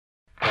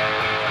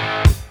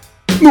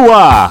No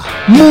ar,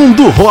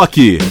 Mundo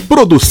Rock.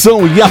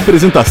 Produção e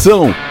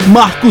apresentação,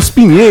 Marcos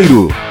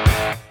Pinheiro.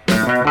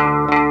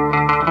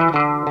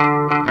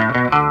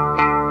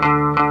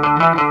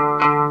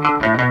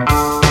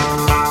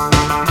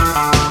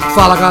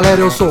 Fala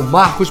galera, eu sou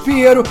Marcos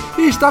Pinheiro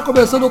e está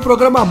começando o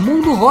programa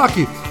Mundo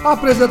Rock,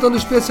 apresentando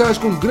especiais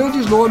com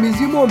grandes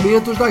nomes e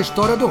momentos da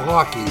história do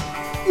rock.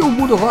 E o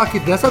Mundo Rock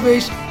dessa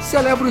vez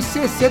celebra os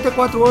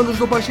 64 anos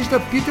do baixista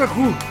Peter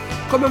Hook,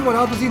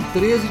 comemorados em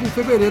 13 de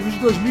fevereiro de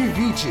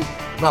 2020.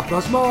 Na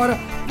próxima hora,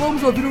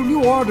 vamos ouvir o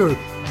New Order,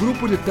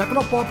 grupo de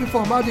technopop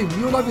formado em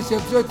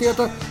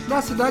 1980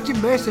 na cidade de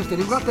Manchester,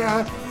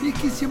 Inglaterra, e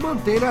que se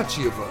mantém na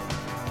ativa.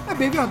 É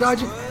bem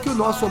verdade que o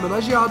nosso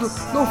homenageado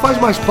não faz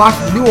mais parte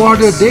do New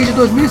Order desde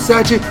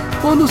 2007,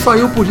 quando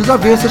saiu por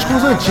desavenças com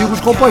os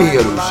antigos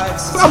companheiros.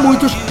 Para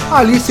muitos,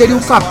 ali seria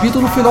o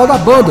capítulo final da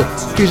banda,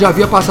 que já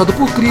havia passado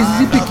por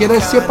crises e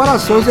pequenas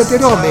separações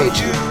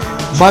anteriormente.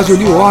 Mas o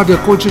New Order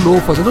continuou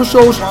fazendo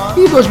shows e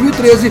em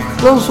 2013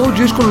 lançou o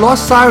disco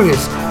Lost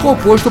Sirens,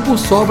 composto por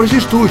sobras de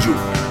estúdio.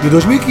 Em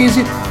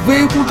 2015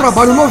 veio com um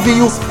trabalho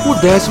novinho, o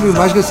 10º e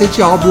mais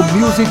recente álbum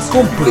Music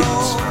Complete.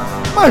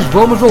 Mas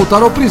vamos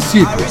voltar ao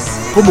princípio.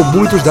 Como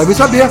muitos devem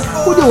saber,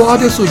 o New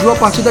Order surgiu a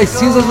partir das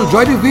cinzas do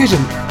Joy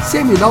Division,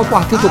 seminal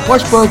quarteto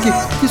pós-punk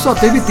que só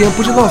teve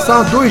tempo de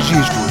lançar 2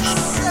 discos.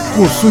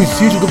 Com o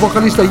suicídio do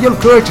vocalista Ian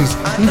Curtis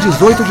em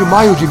 18 de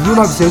maio de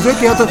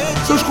 1980,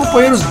 seus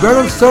companheiros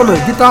Baron Summer,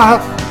 guitarra,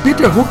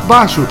 Peter Hook,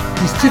 baixo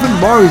e Stephen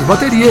Morris,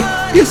 bateria,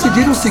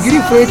 decidiram seguir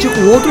em frente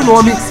com outro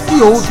nome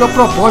e outra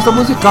proposta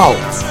musical.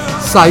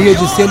 Saía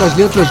de ser as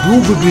letras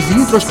lúgubres e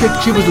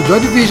introspectivas do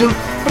Joy Division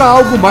para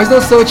algo mais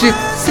dançante,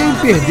 sem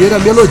perder a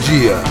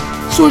melodia.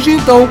 Surge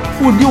então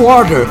o New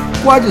Order,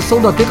 com a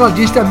adição da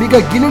tecladista e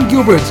amiga Gillian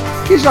Gilbert,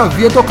 que já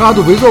havia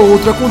tocado vez ou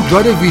outra com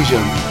Joy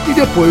Division, e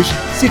depois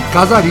se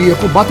casaria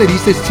com o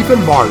baterista Stephen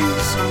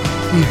Morris.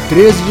 Em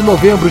 13 de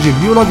novembro de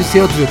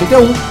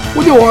 1981,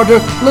 o New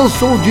Order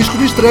lançou o disco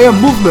de estreia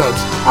Movement,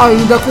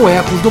 ainda com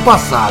ecos do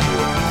passado.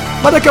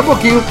 Mas daqui a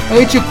pouquinho a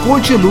gente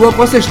continua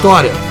com essa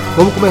história.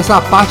 Vamos começar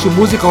a parte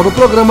musical do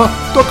programa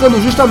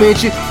tocando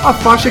justamente a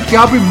faixa que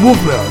abre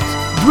Movement,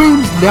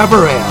 Dreams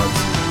Never End.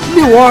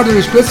 New Order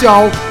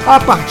Especial, a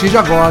partir de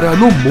agora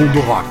no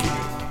Mundo Rock.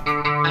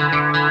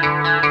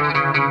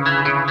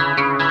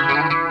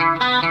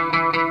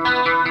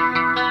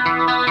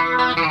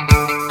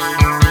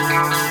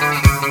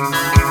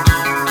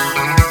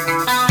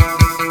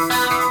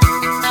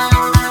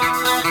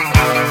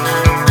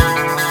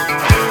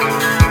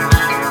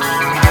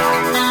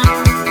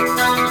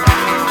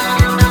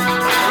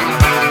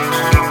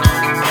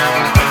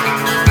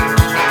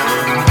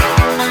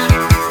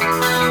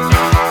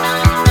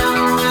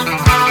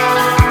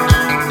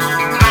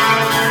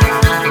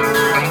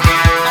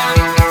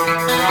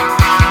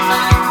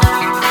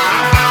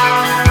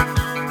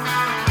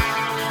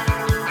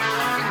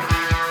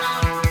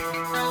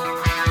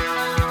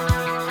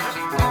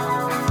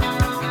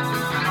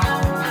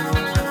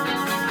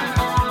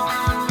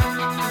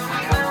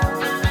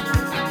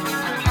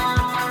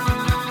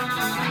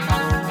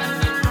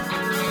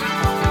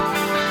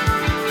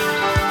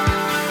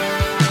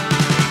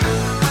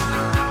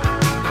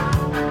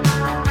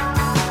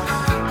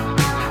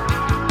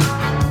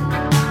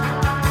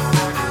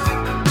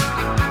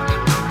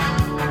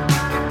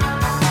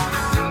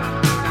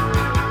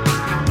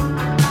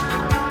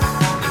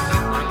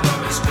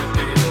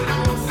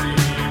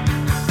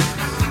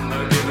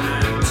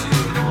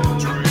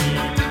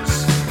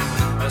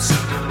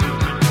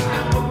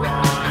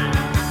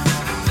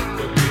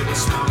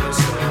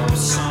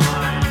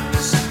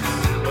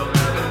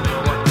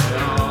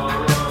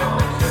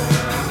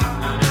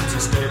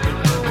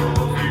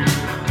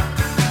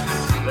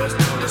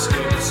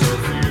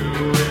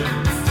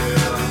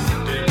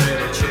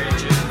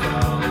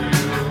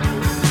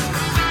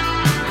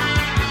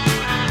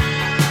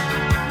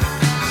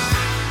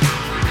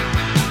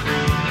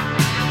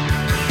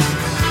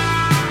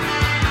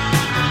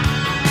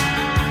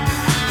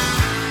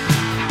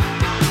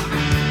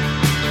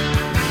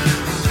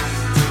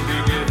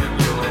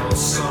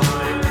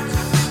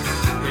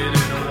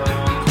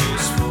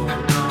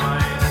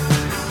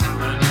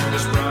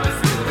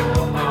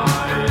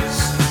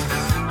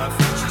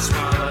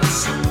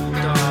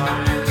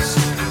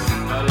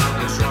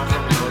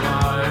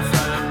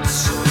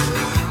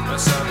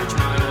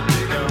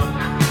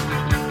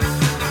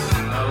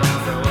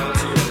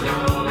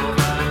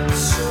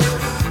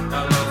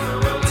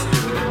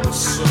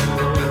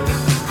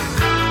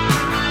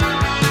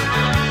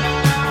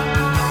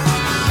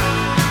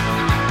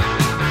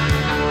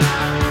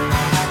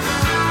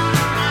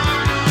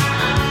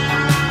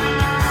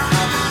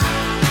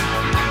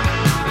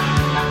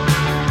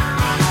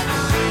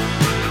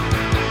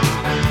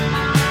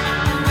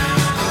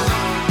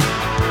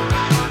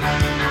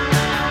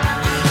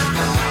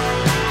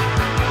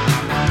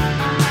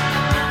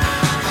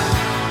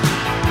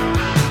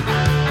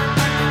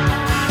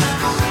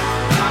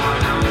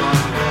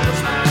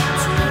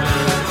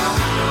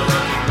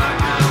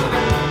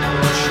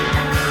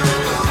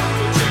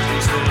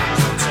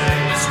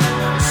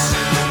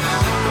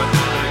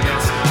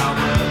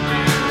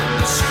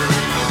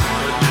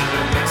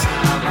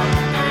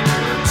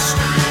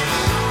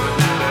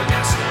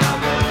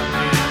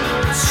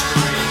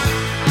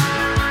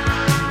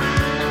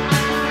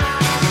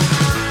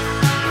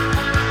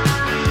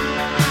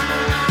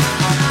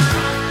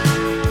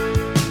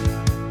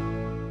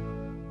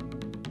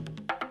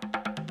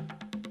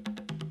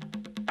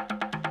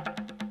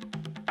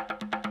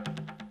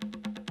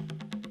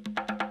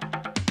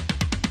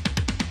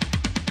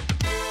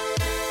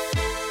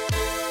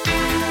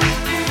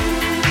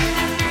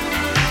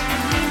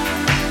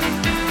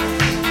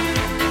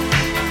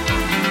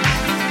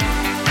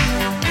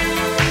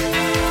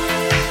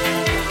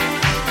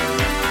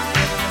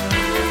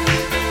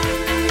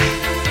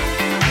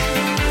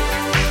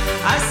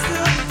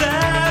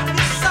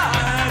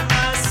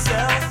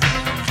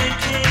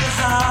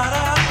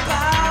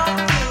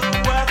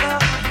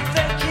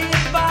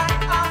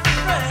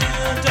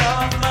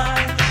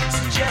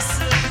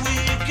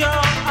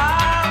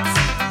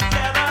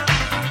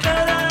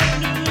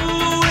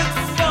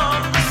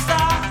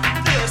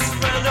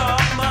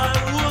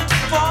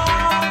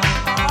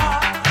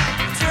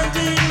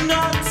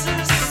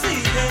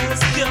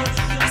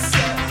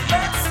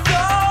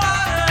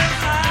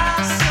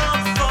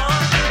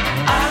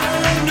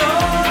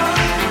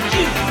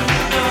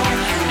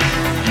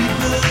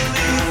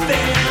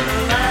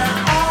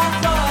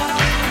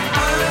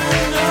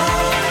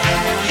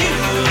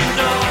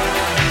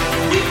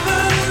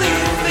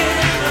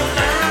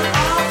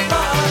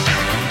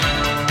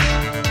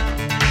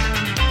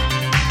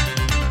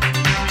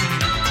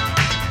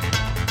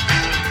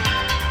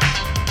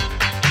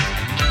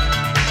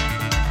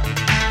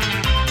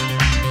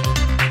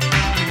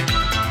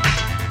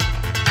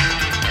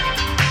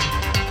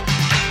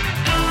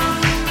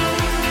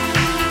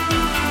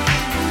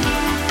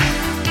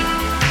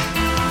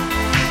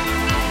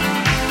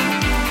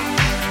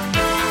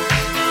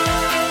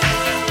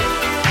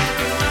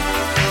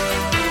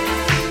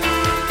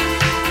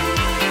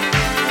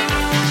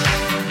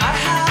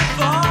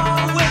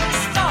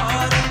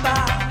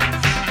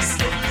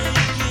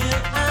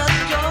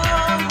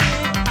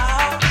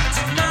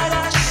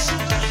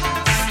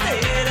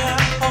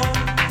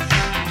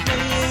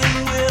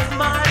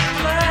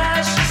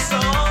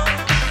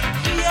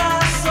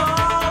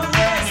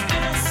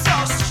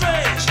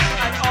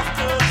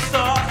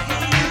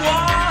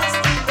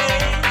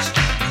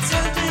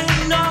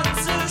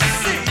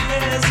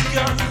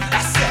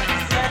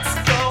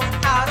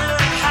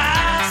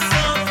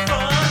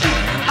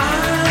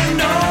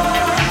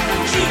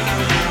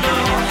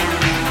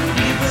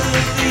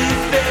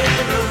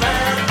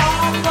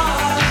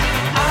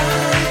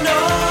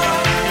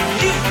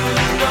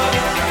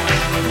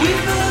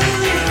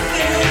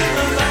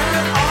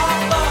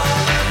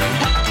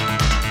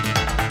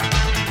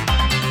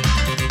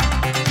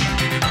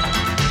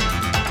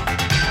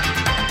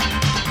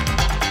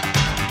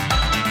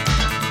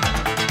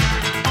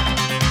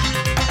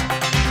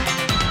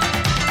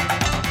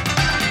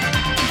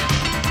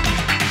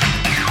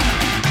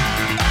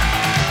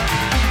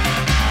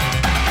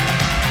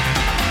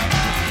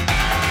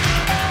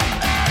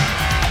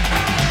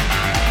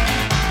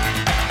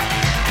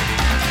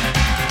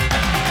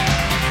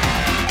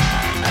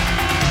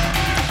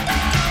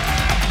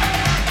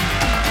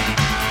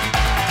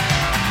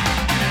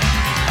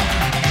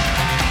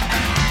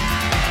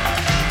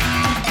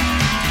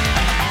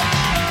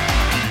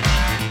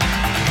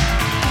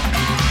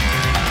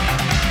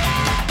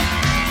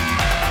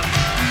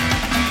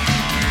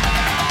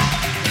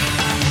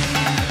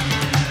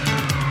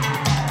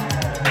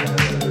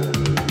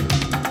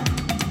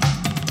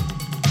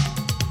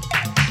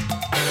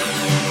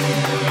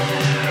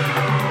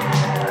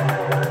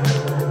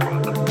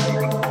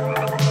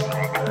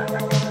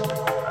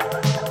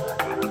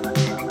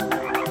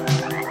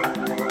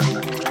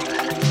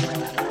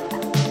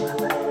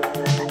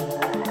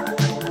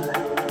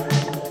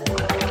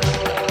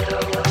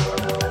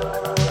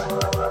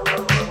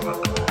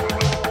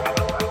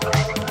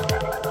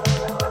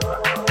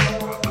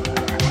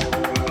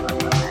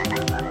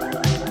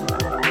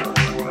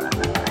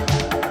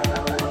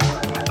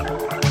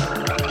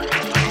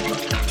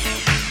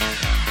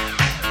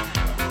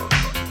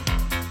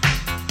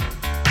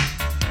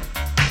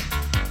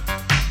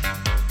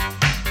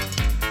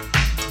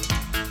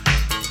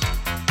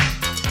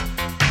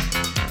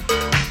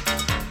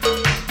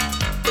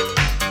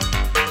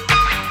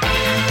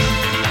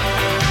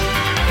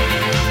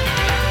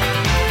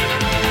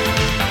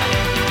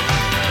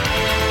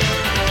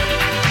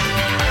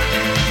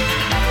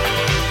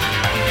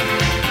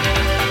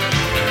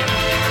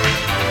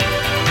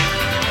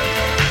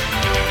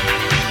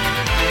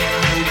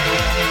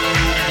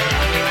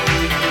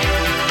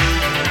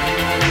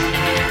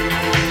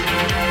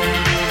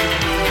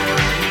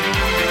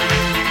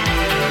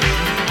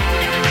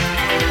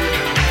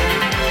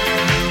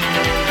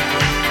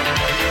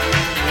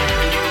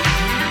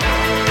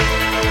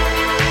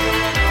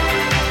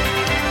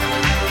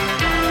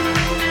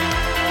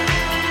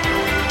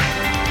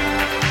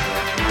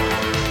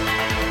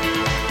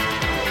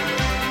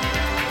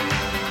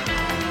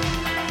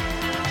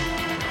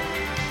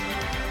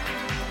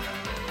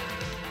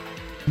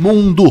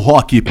 Mundo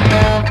Rock.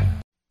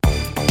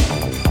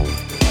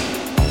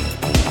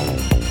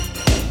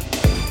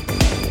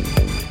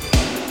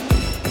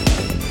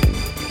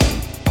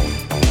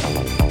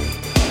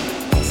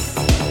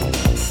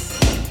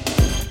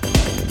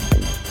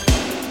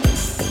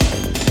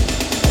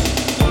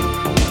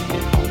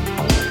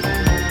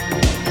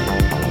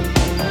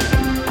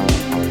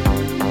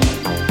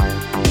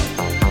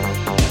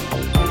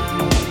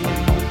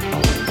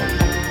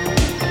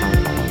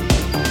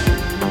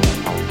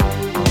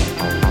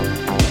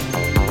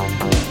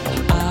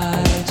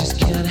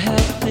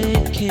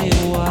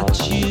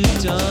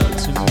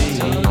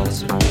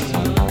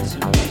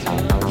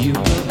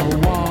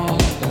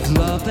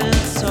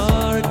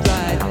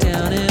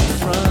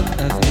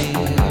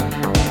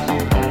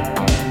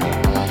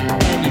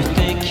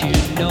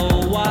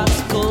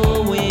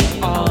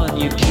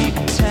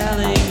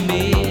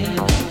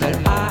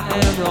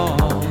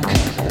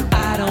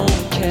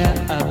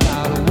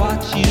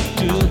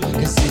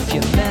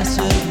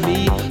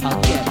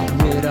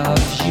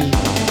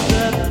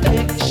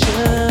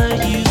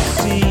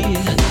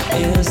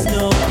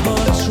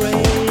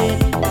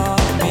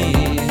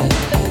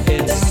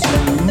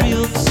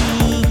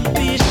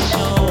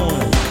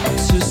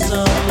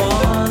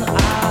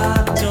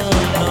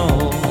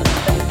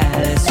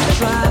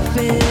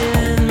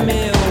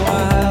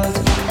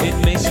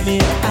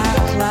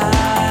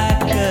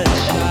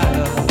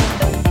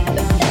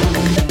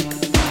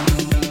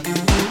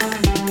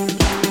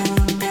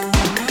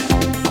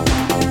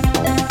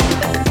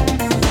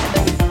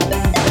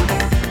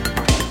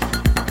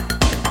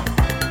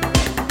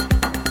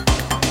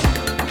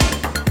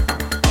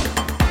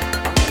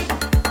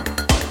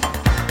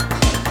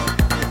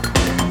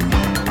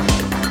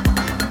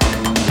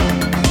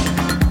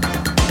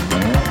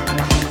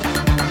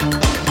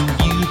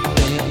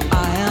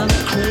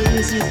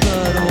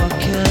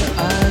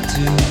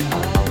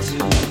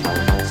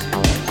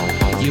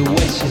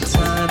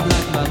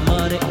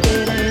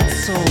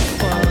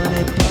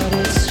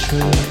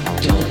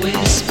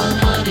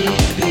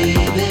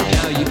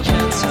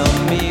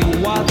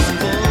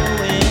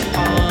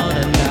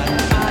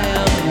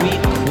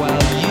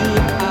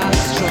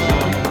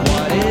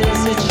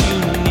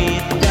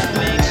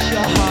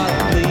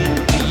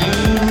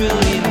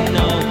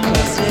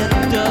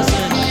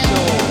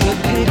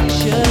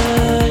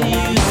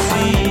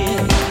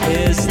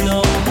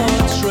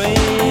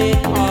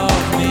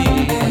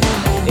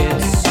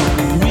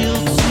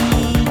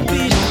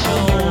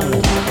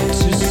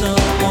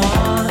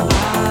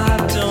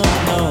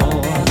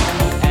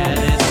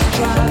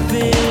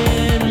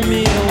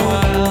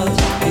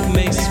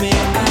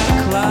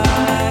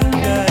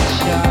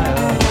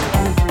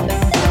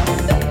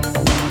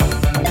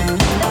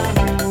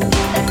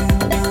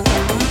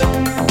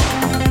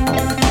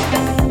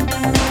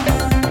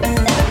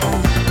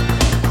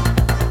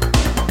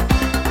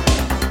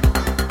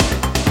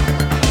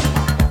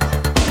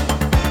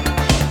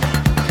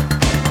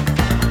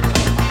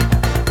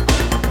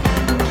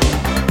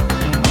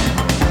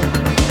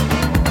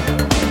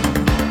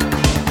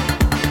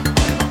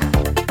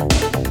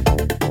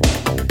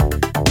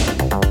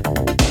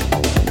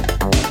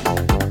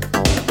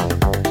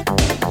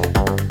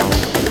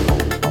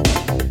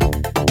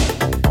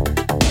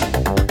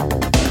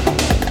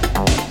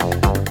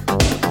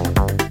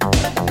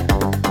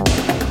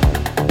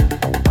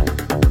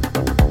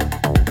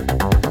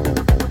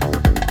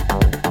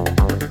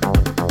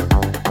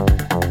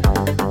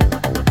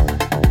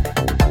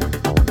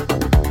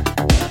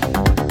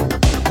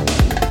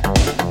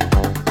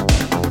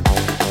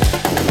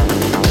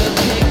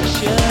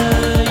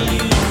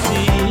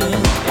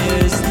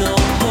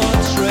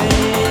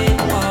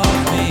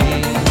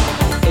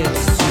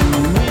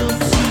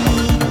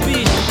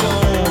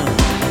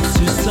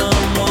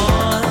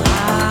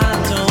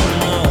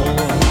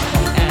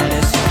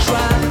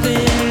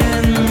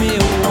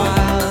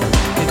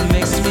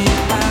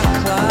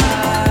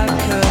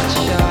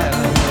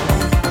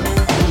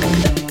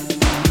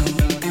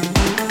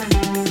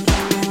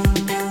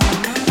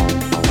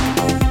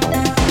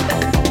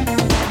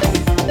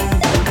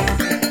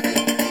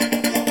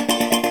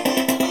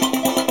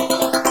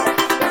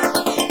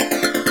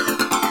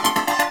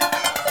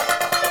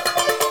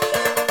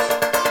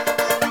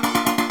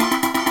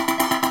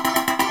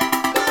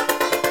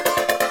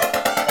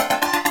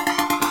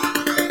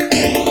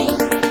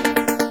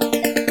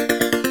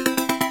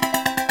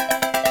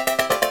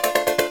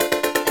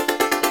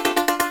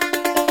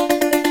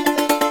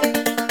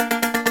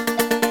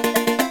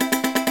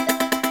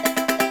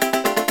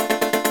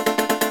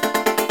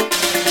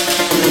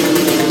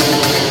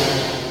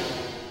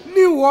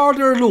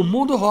 Order no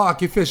Mundo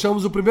Rock.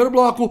 Fechamos o primeiro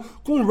bloco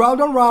com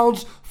Round and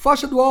Rounds,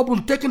 faixa do álbum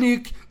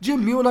Technique de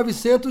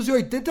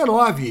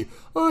 1989.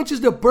 Antes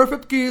The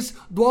Perfect Kiss,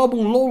 do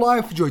álbum Low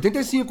Life de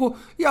 85.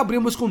 E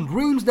abrimos com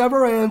Dreams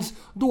Never Ends,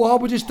 do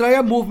álbum de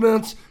estreia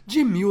Movements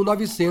de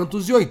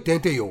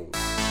 1981.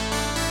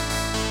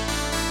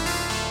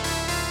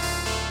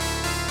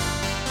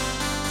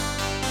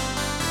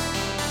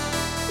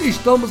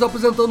 Estamos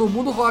apresentando o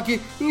Mundo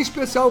Rock, em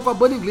especial com a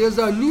banda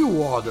inglesa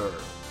New Order.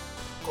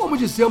 Como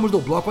dissemos no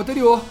bloco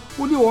anterior,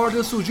 o New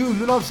Order surgiu em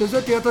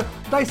 1980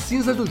 das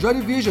cinzas do Joy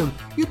Division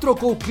e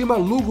trocou o clima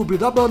lúgubre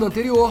da banda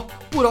anterior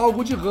por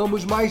algo,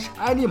 digamos, mais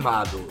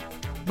animado.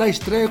 Na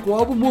estreia com o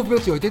álbum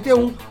Movement em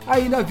 81,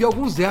 ainda havia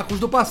alguns ecos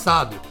do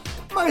passado.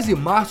 Mas em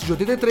março de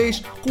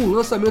 83, com o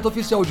lançamento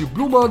oficial de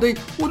Blue Monday,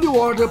 o New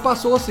Order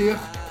passou a ser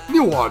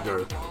New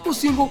Order. O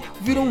single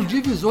virou um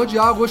divisor de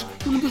águas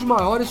e um dos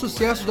maiores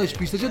sucessos das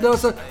pistas de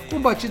dança,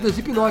 com batidas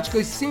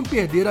hipnóticas sem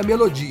perder a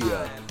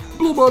melodia.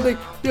 Blue Monday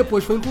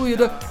depois foi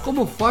incluída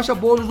como faixa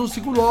bônus no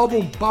segundo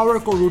álbum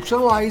Power,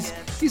 Corruption, Lies,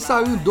 que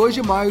saiu em 2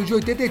 de maio de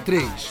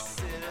 83.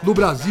 No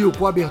Brasil,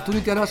 com a abertura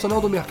internacional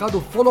do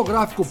mercado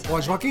fonográfico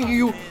pós-Rock in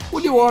Rio, o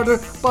New Order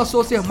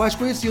passou a ser mais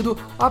conhecido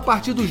a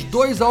partir dos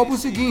 2 álbuns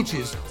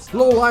seguintes,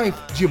 Low Life,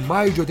 de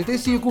maio de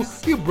 85,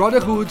 e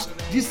Brotherhood,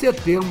 de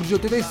setembro de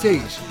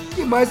 86,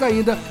 e mais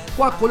ainda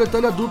com a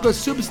coletânea dupla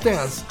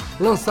Substance,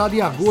 lançada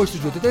em agosto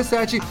de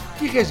 87,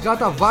 que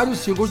resgata vários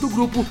singles do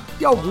grupo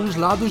e alguns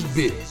lados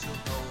B.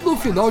 No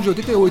final de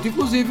 88,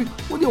 inclusive,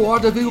 o New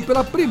Order veio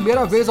pela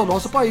primeira vez ao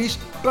nosso país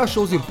para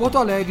shows em Porto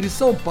Alegre,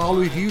 São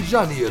Paulo e Rio de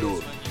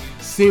Janeiro.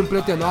 Sempre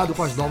antenado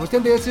com as novas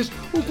tendências,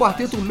 o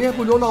quarteto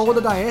mergulhou na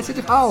onda da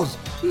Acid House,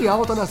 em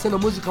alta na cena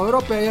musical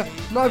europeia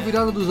na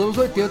virada dos anos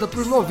 80 para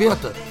os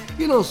 90,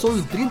 e lançou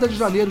em 30 de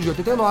janeiro de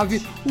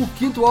 89 o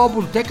 5º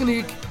álbum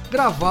Technique,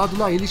 gravado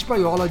na ilha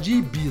espanhola de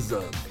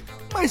Ibiza.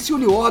 Mas se o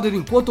New Order,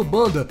 enquanto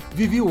banda,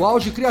 vivia o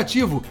auge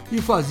criativo e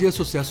fazia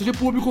sucesso de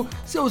público,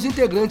 seus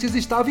integrantes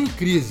estavam em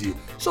crise,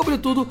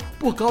 sobretudo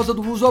por causa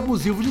do uso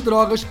abusivo de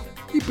drogas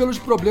e pelos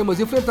problemas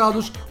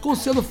enfrentados com o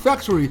selo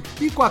Factory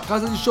e com a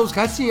casa de shows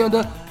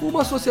Hacienda,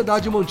 uma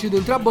sociedade mantida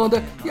entre a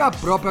banda e a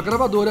própria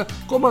gravadora,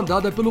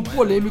 comandada pelo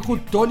polêmico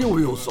Tony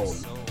Wilson.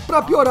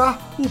 Para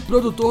piorar, o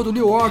produtor do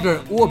New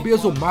Order, o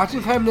obeso Martin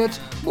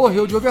Hamnett,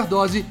 morreu de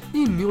overdose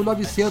em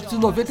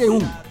 1991.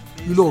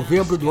 Em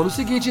novembro do ano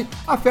seguinte,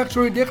 a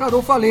Factory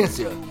declarou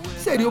falência.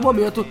 Seria o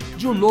momento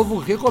de um novo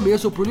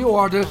recomeço para o New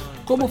Order,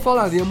 como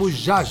falaremos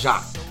já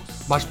já.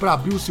 Mas para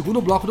abrir o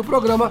segundo bloco do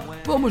programa,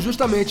 vamos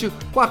justamente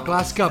com a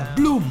clássica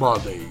Blue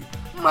Monday.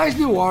 Mais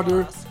New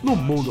Order no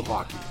Mundo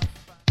Rock.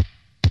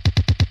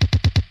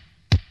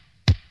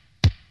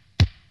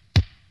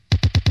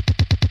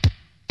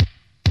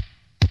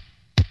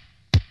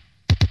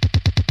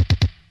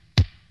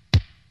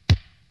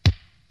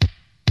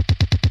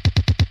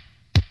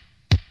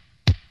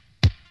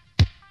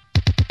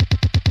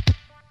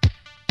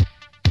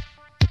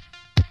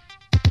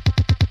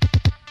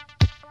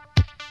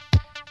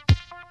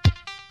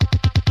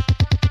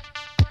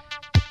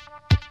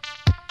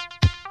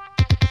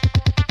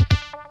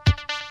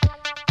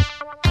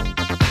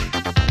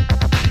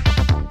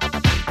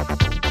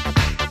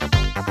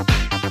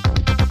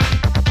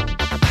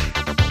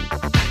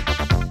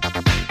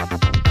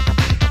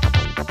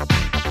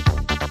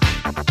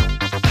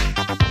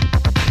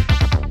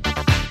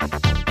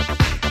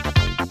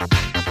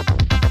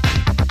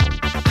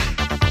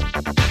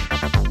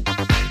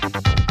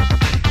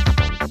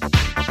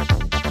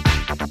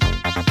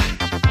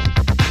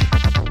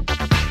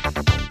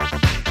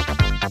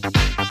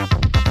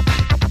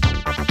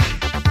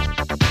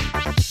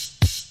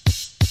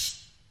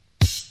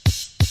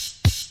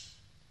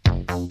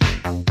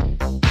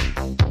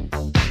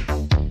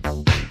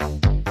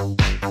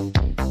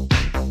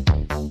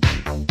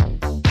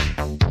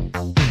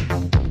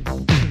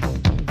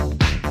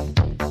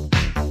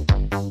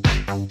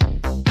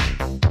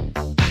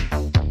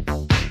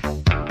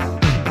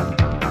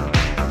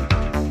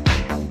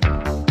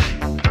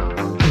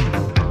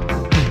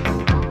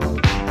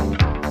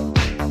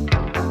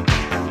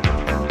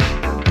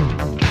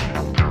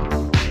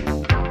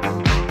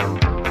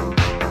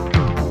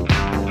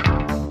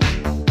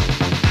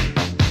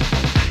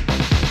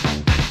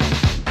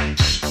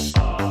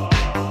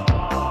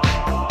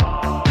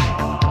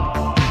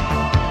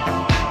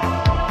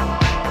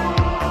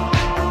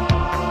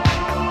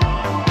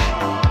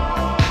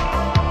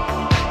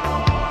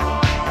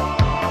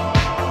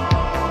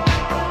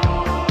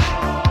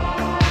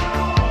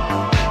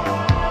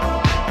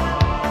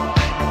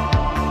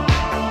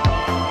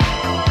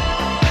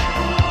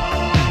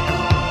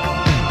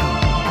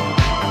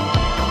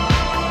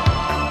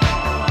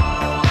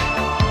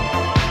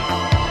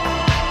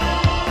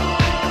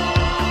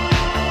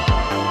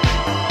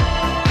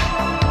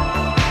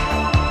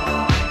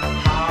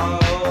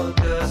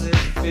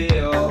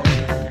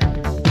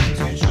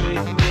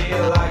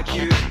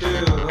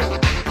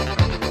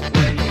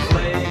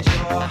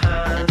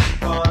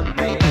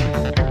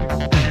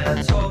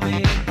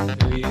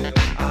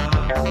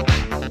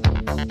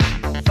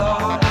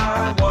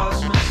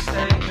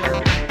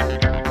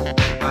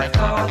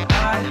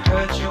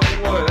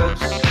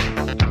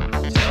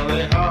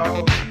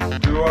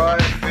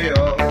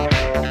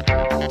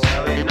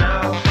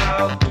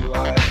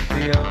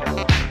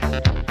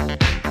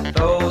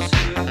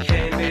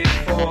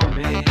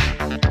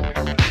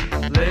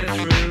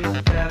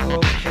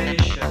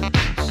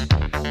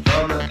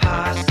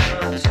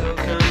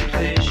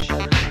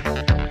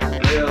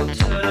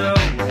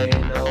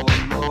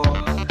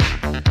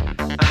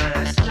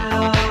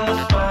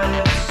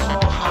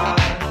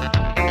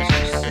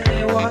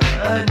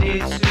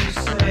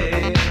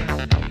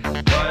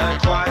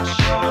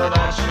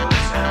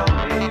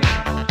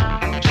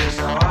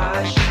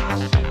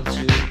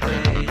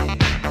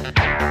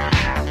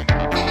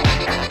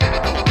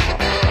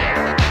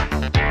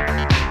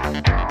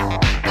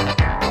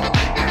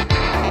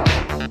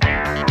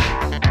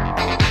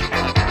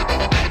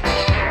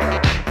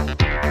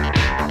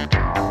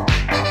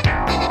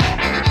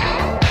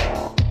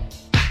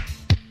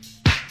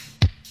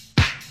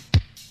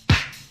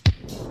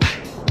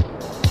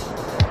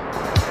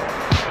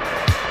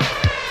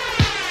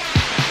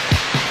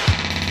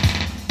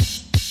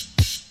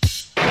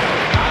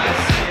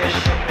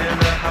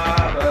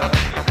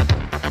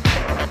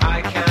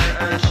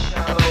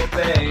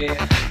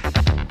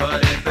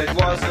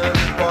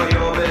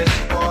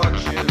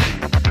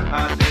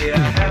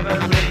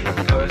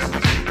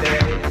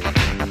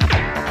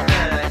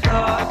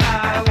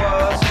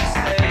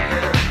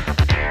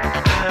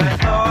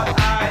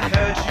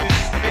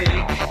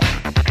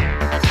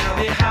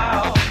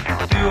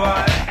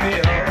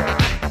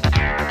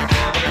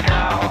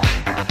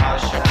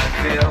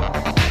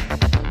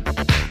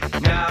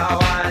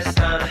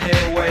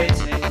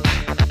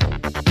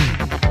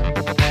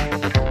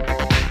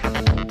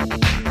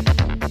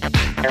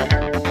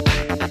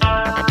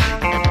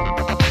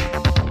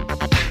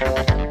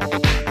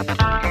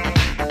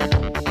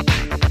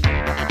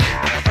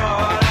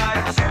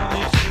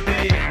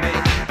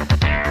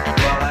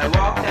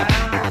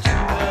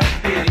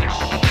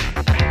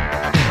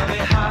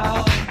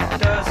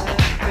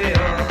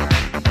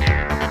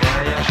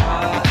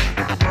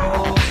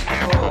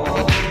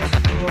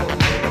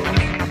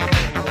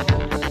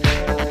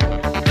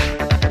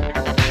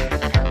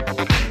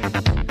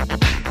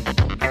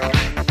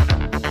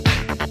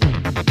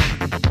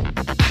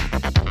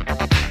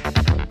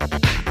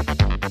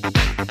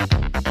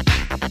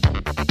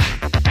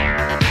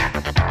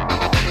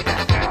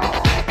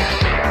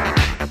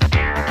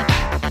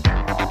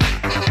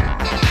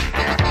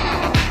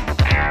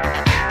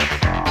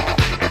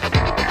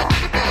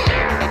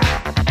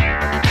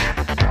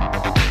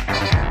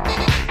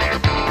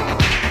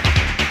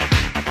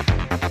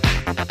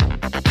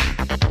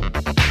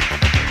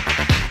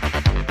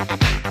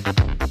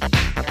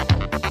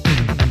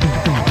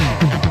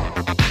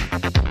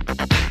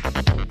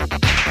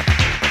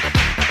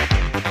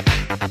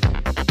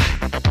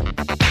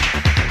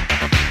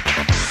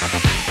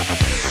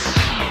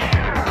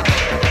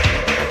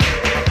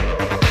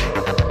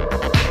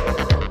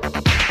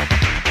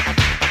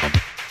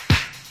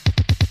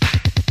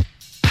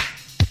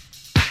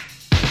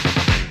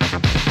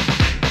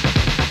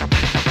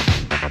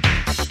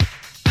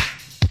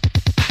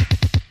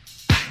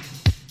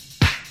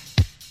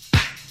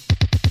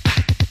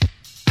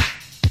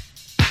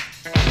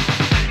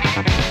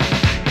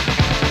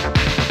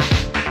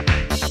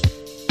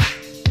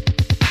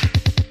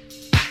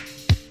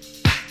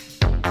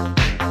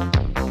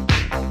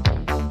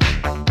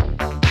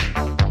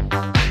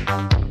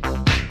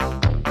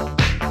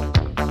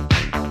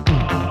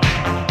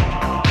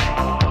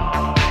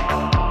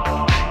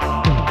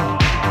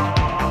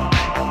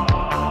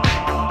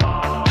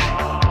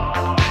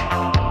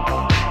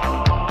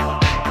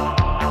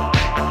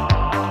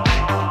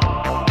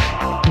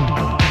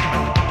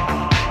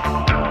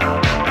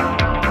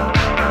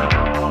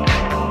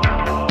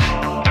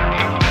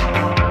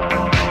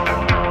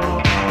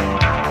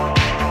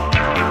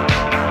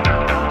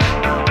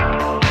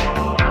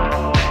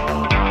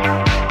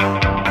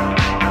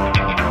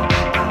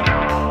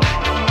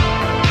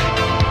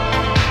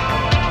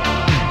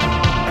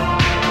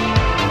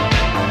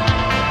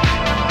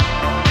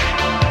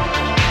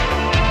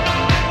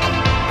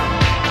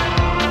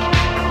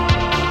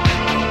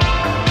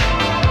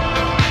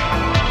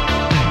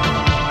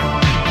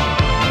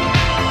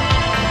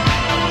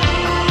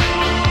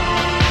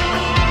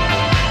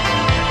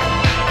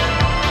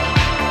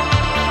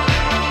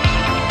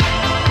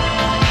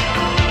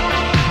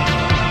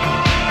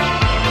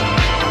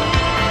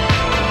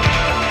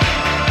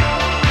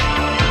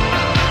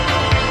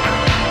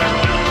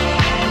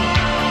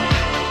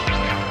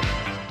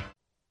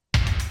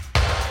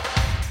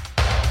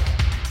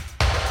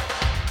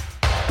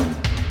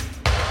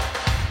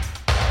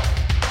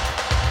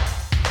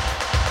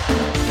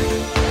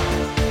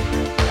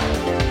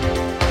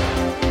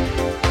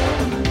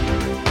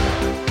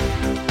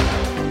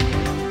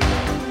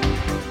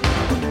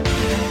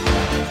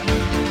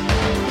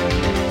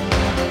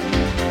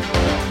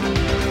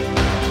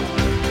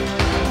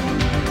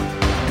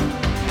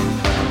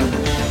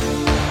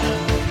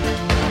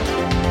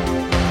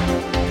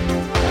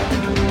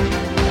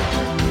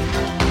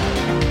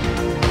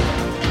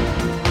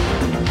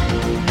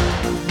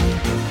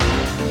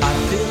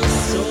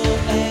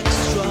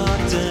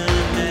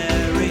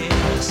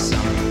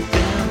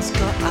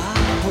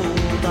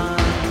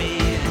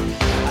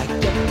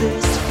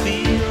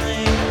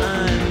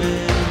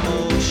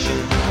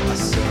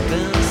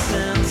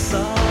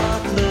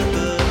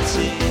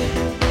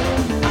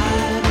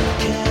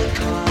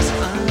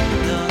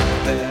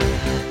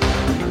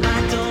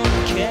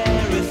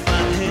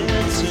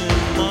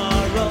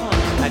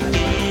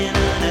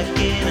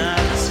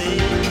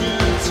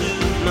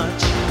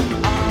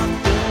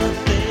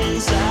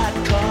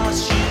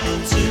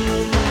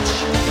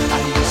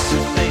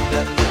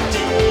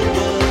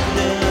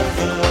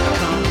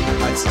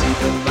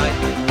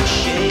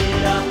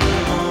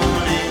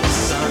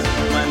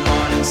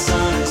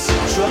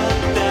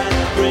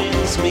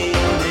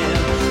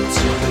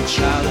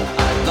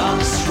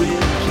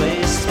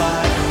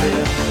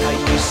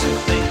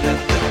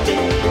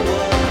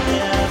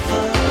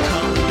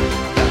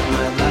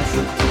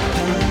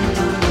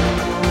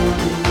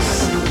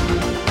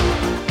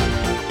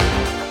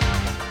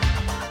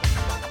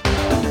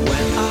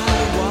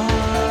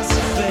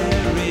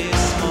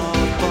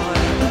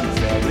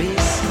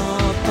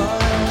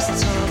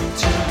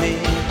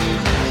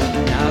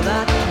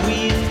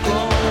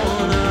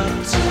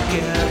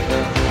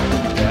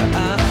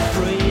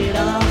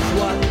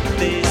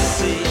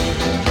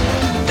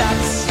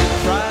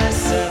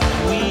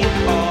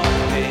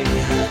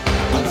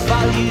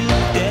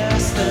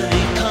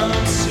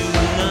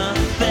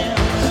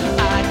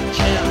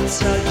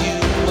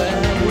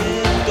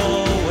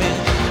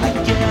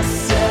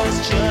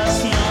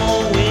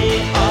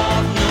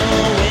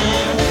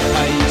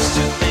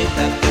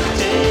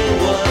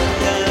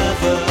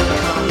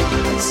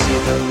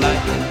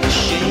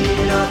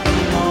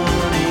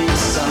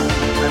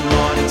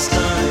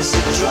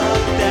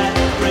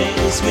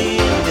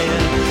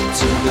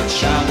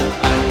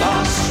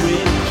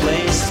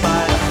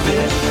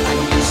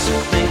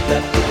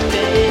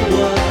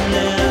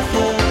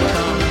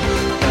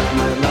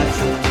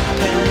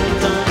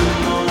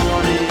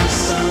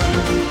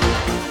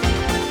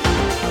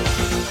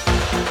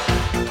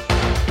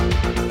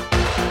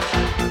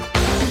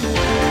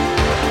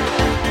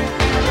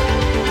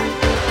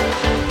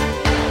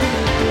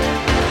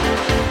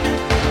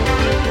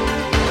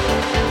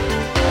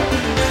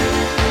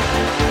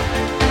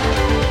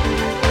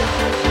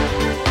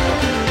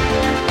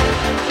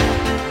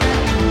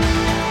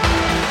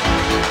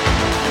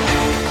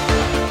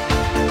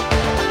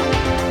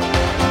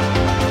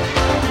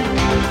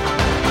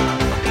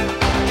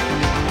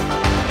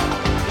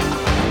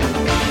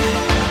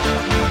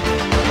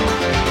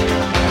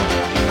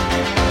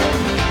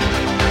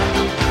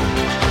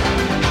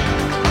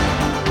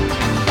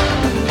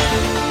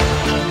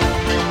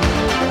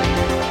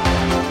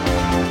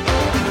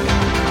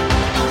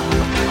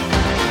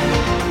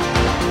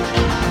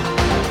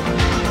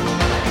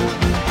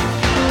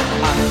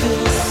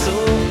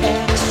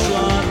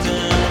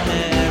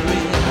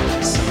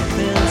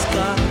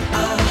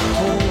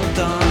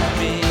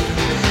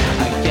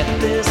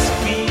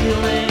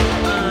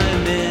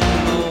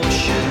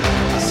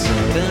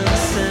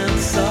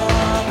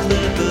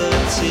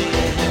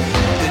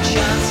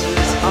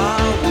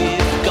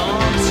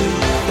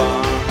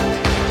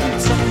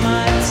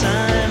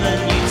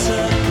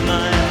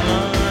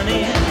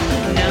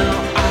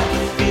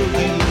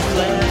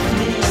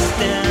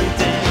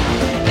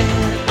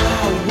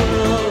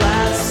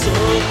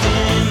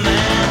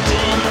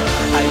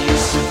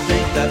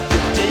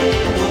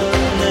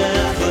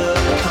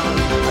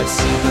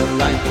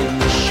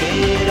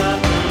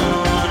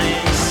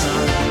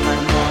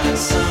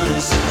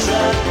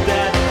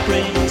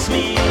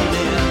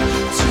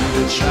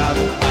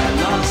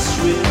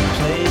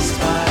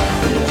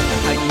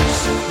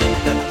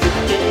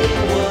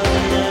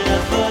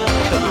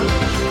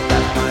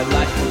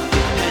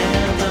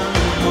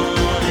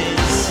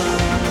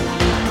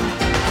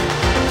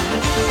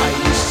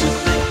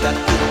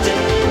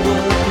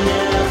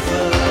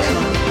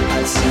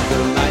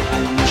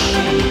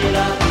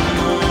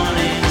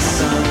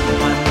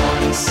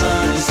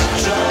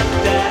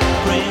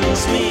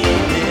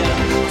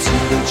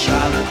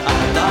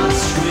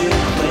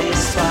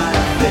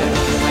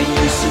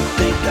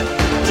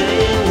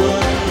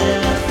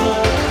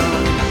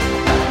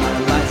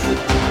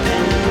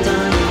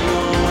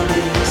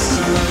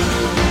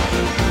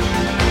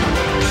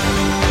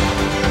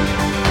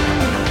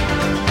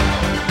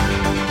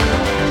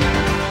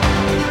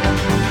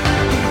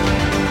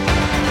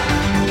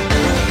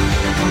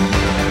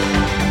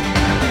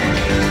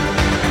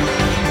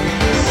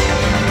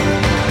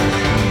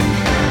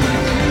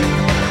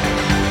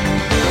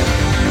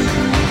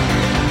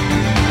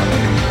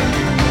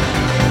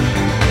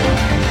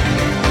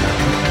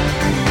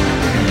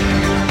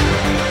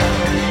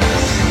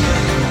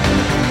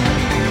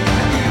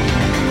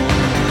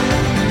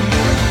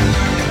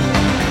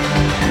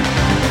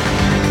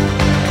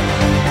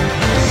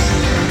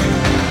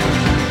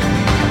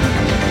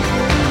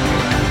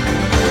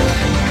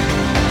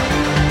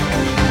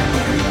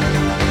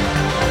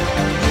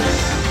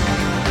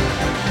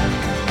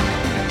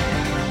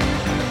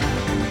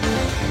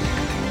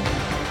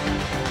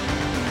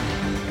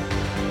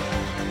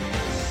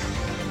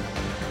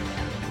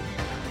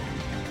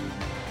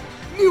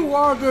 New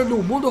Order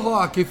no Mundo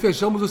Rock.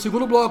 Fechamos o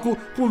segundo bloco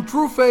com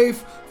True Faith,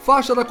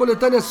 faixa da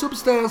coletânea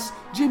Substance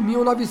de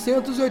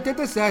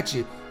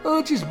 1987.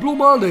 Antes, Blue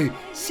Monday,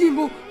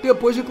 single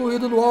depois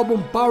incluído no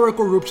álbum Power,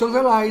 Corruption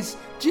and Lies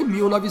de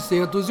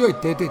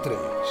 1983.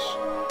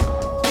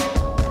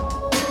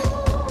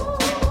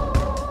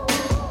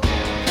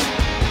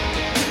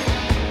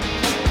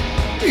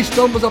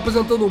 Estamos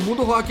apresentando o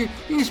Mundo Rock,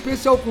 em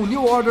especial com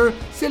New Order,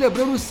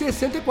 celebrando os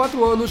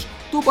 64 anos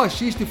do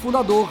baixista e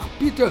fundador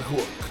Peter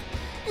Hook.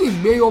 Em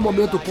meio ao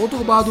momento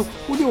conturbado,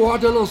 o New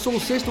Order lançou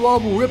o sexto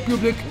álbum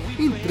Republic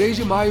em 3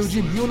 de maio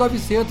de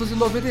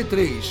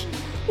 1993.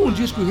 Um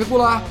disco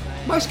irregular,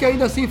 mas que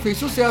ainda assim fez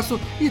sucesso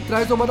e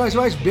traz uma das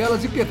mais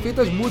belas e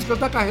perfeitas músicas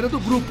da carreira do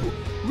grupo,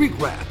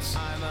 Regrets.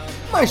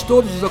 Mas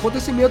todos os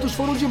acontecimentos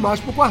foram demais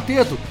para o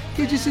quarteto,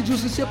 que decidiu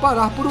se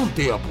separar por um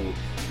tempo.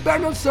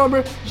 Bernard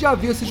Sumner já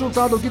havia se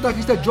juntado ao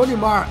guitarrista Johnny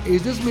Marr,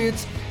 ex-The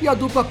Smiths, e a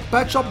dupla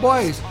Pet Shop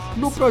Boys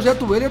no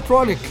projeto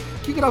Electronic,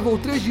 que gravou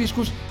 3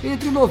 discos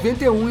entre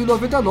 91 e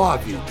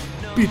 99.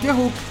 Peter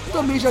Hook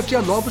também já tinha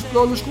novos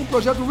planos com o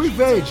projeto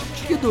Revenge,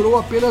 que durou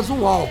apenas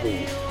um álbum.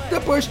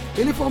 Depois,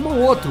 ele formou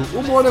outro,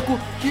 o Mônaco,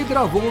 que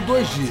gravou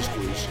 2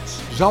 discos.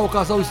 Já o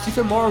casal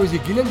Stephen Morris e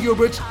Gillian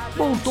Gilbert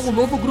montou um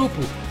novo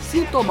grupo,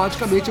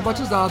 sintomaticamente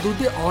batizado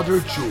The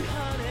Other Two.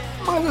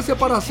 Mas a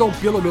separação,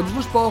 pelo menos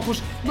nos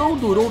palcos, não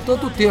durou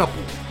tanto tempo.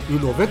 Em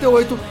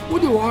 98, o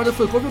New Order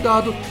foi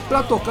convidado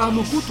para tocar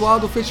no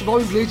cultuado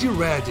festival inglês de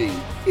Reading,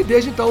 e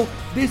desde então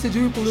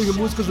decidiu incluir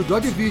músicas do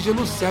Joy Division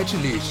no set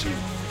list.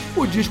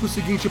 O disco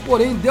seguinte,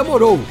 porém,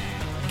 demorou.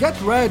 Get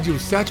Ready, o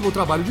 7º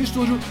trabalho de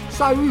estúdio,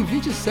 saiu em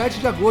 27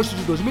 de agosto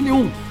de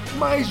 2001,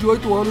 mais de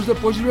 8 anos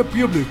depois de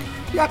Republic,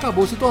 e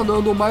acabou se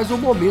tornando mais um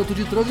momento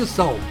de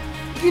transição.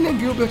 Gillian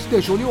Gilbert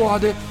deixou New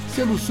Order,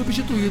 sendo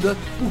substituída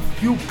por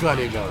Phil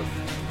Cunningham.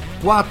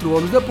 4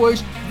 anos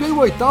depois, veio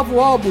o 8º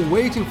álbum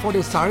Waiting for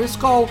the Siren's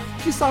Call,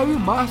 que saiu em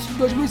março de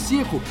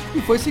 2005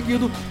 e foi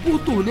seguido por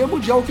turnê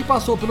mundial que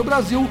passou pelo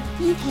Brasil,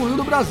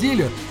 incluindo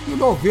Brasília, em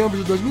novembro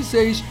de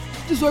 2006,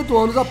 18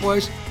 anos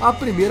após a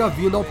primeira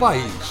vinda ao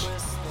país.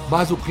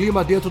 Mas o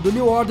clima dentro do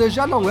New Order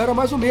já não era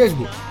mais o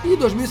mesmo, e em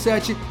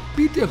 2007,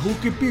 Peter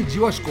Hook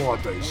pediu as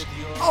contas.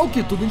 Ao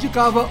que tudo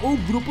indicava, o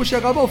grupo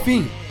chegava ao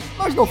fim,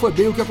 mas não foi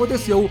bem o que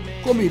aconteceu,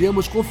 como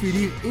iremos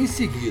conferir em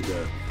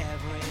seguida.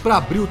 Para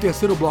abrir o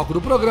terceiro bloco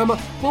do programa,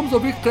 vamos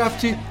ouvir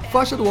Crafty,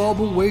 faixa do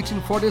álbum Waiting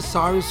for the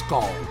Siren's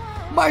Call.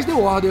 Mais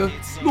New Order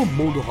no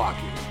Mundo Rock.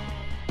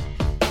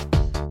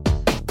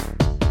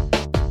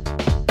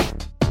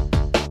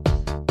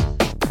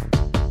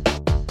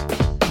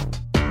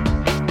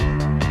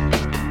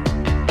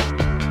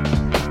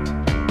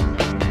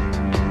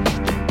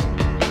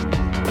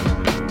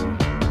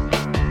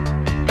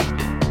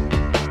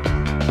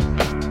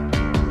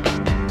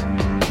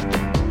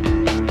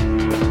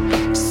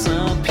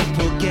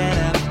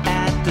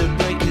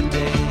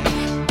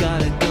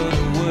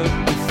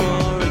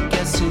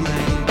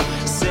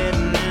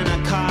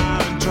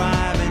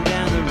 Driving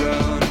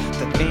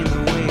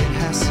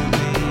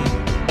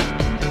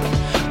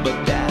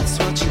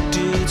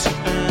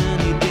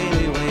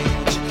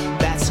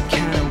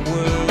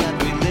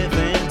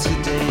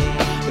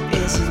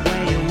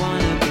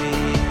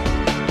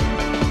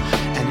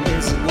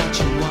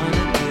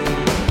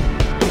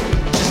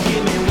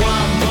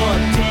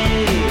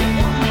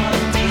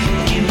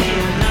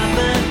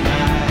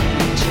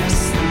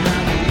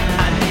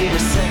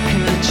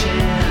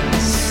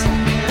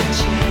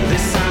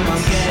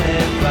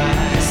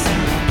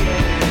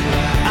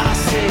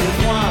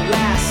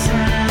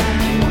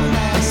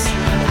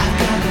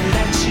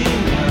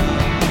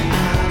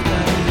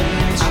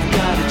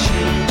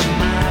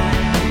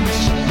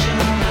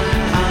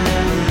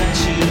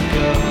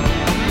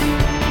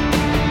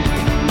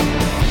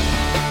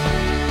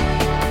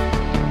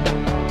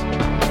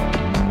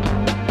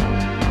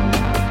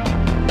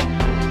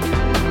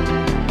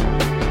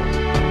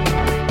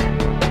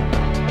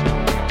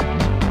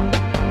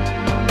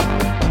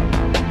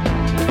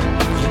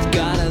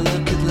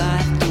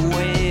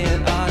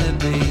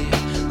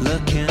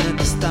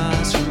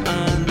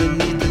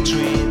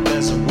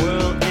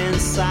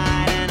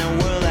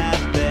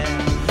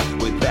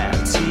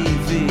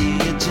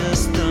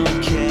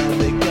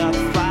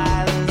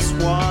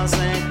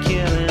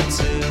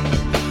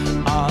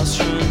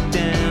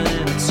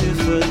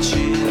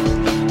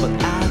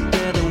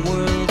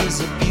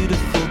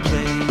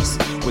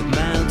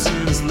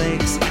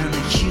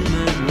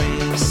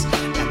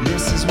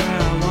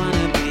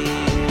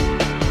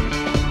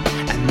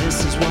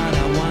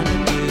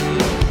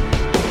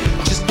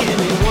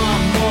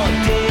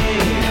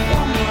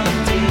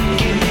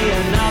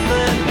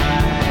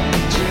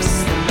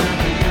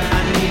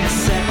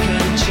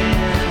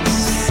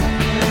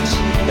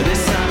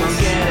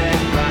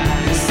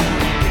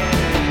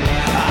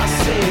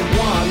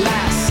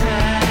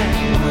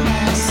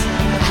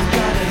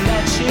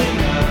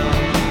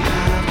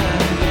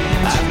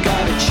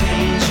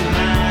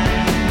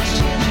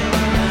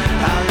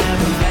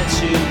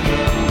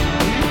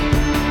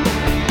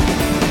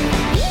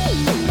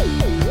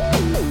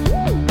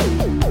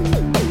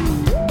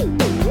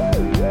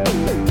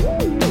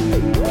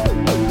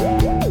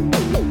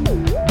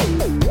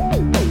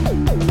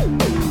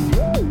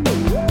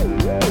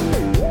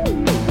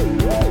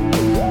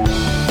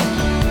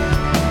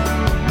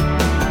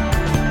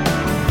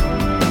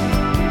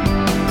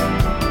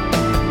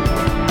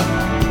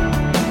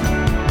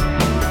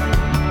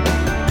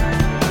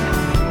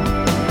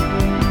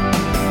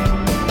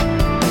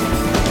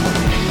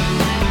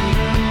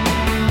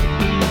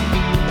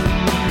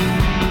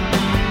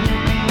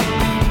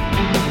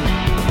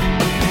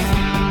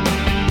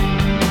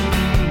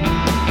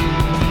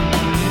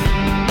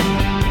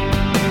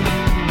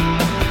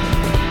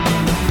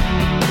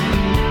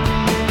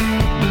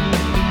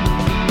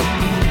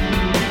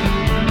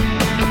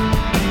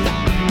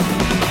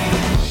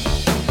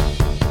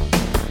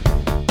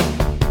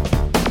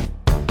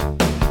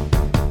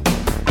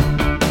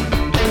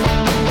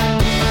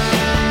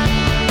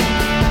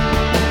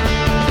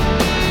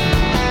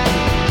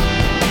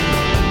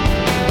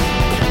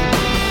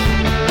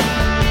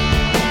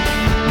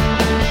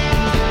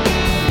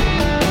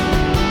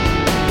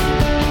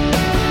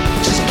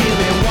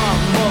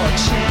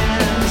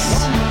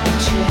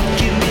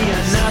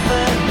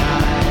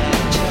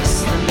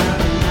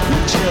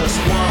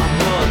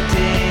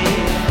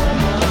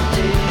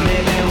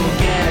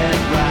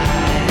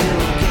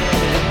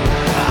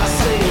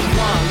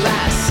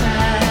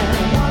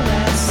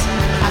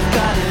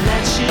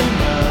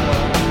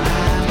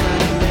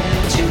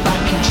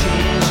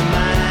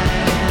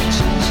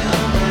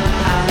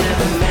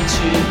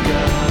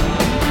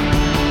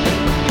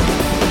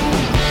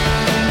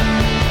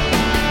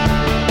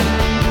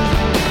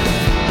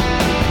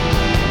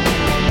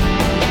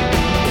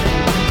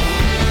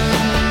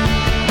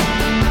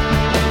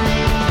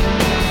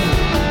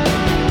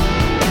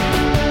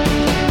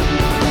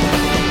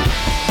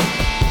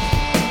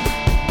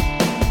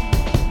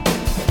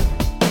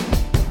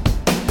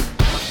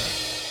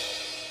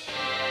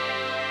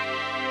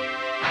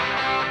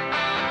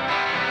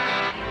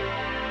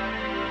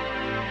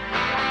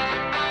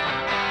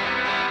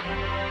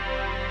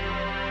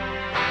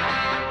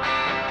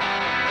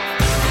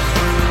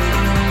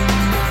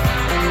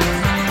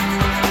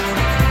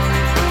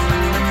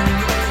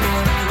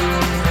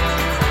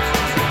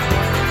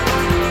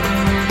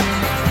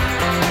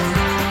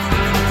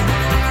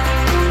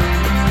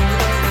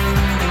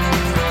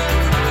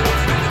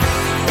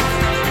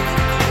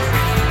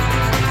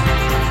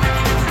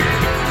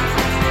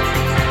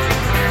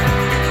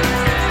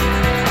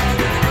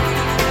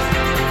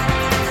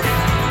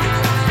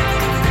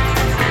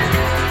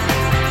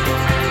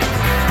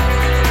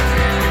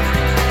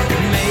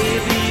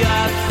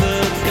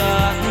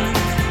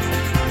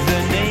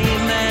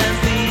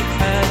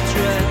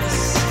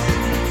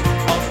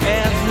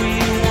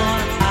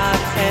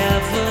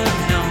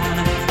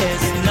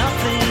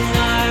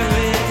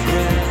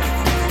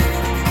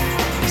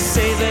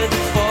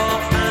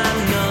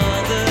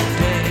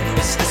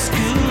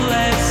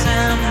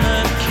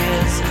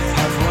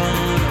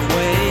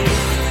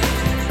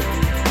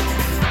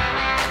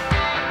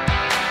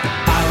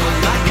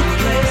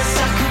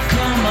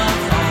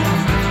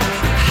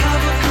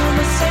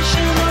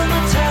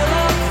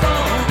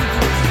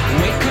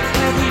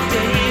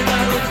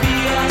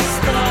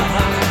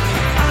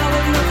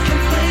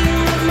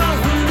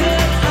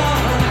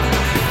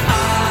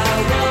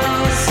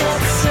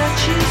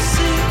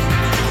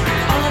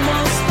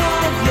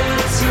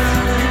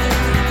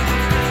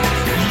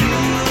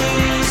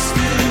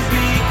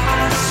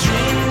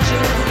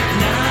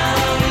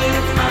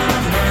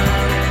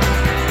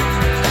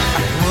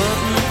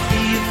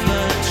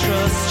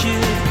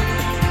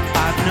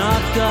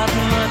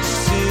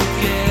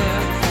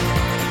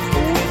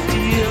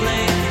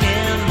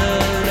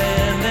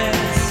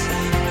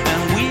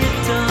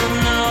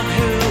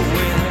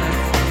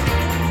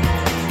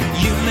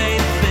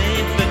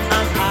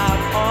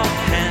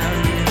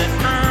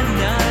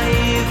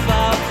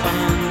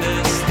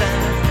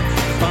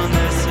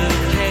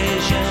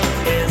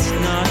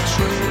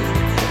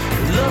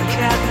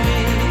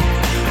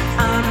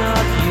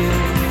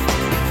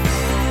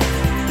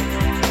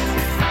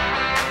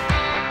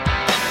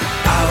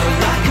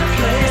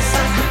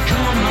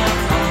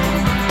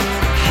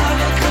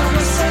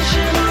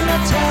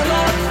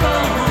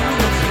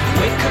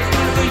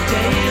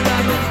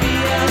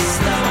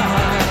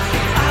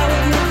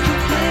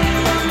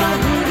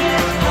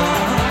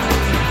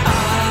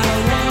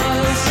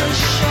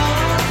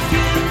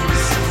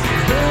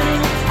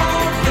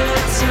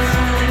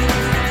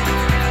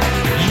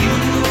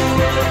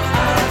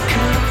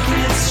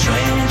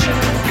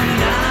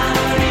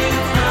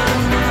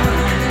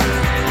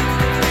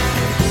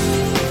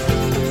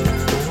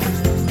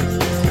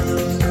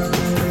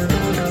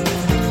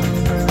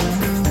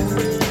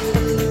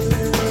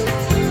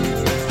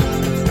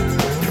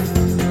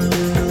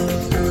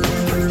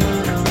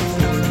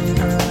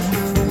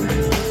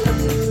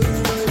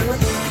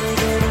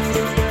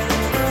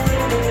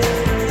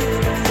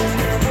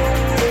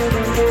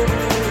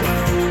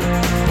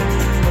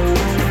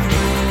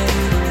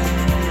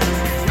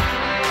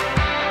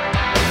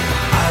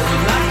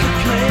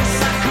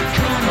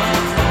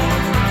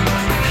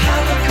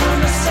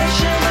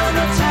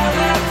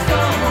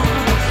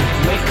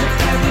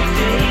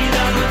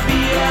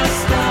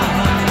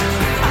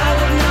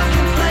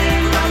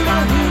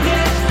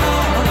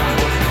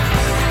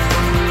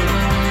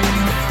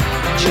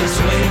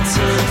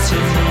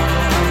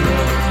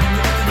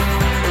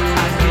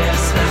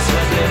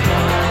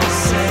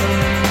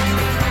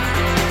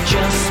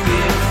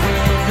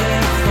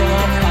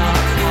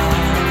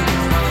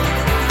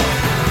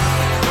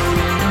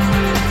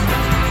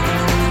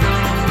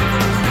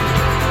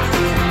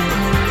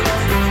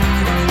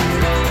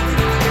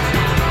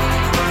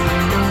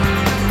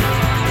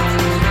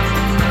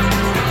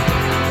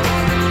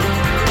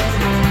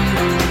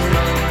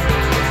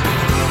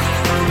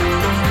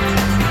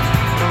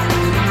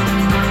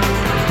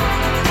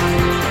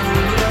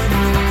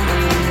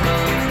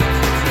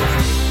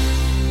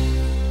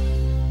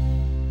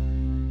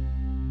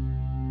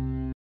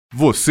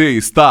Você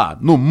está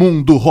no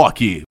Mundo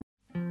Rock.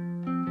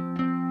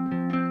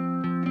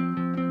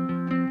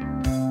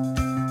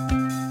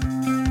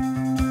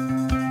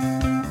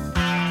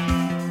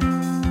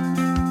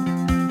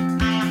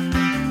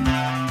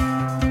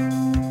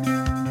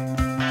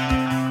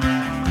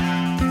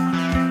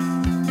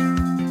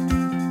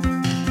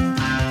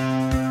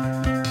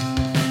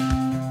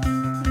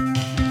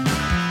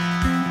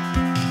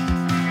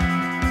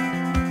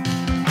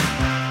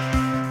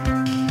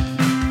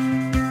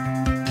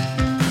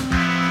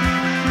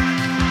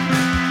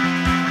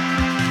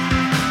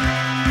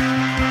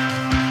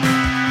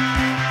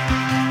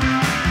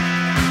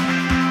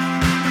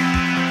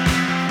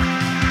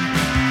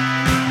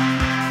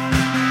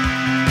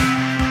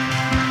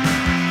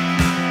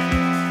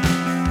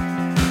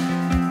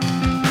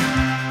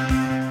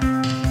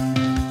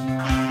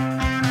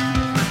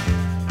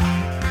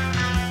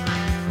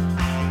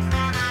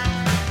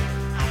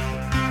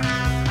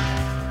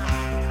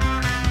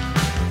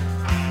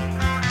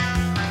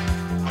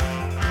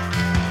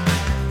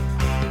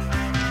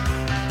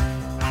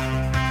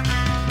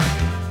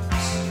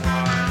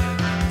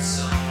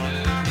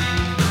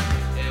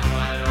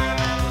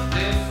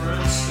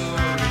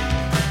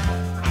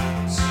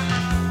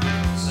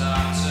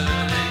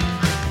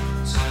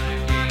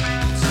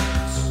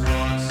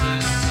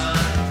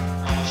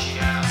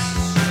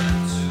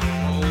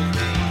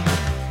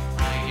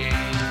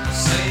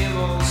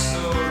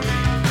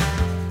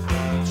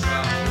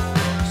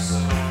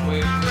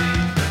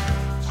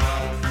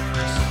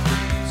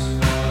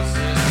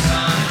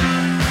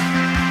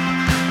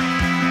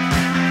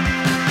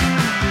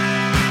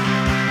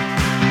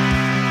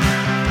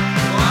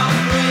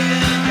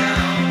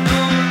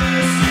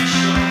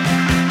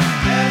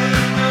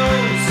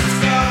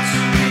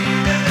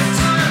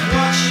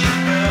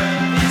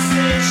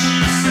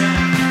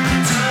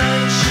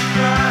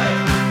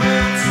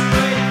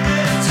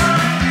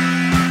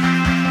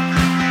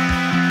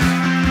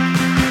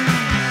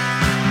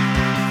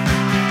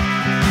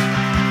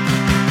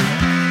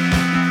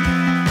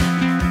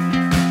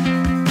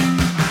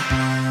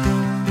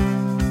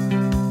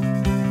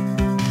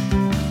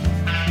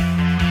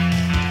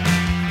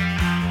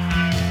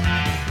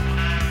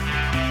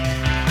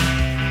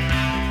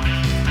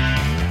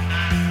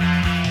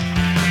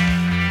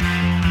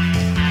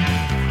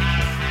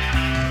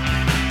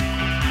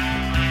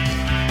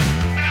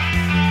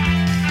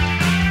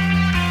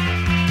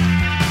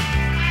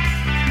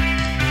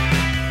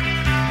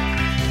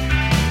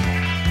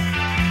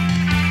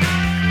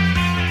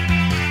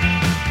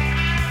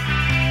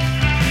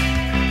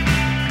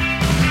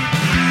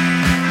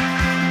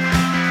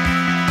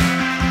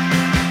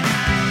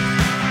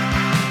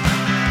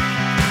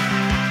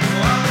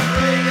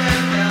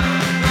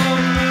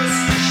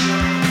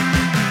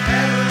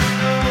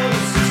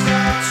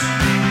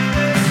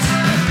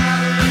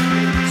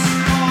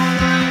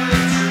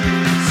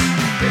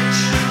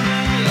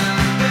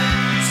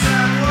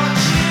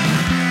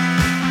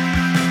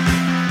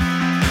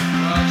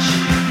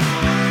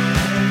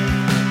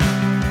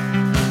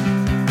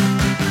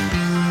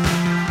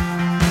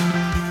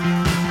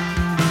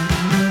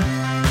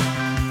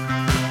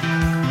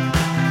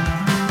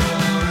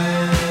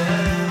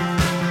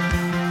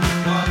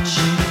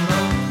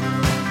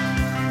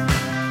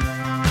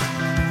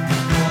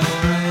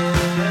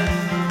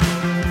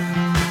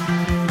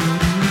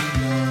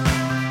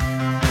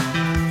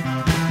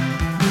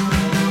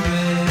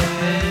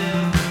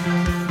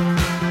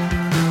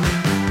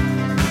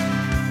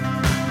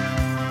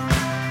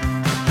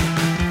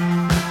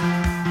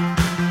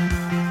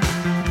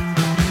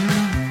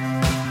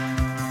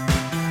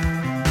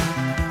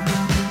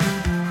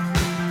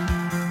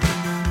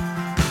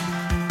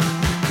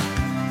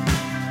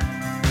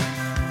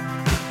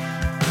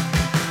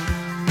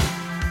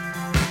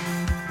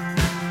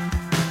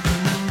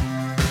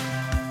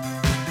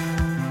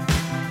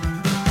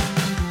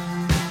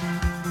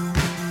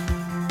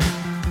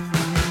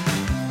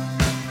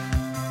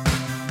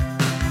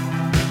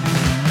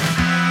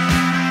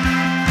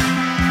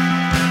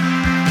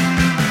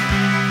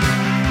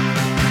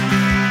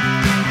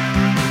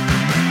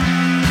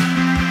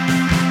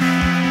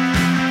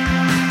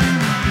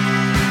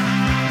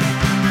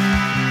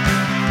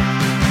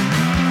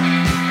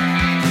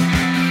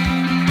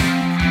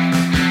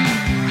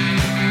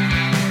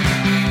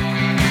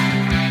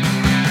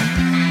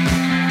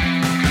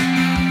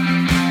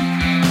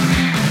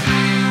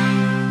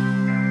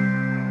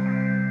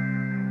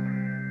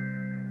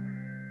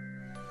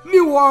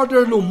 New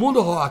Order no Mundo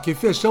Rock.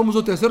 Fechamos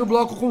o terceiro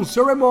bloco com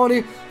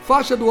Ceremony,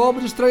 faixa do álbum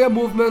de estreia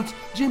Movement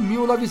de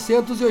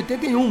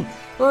 1981,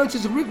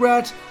 antes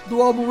Regret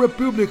do álbum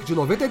Republic de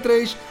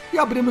 93 e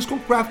abrimos com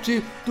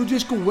Crafty do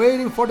disco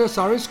Waiting for the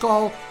Siren's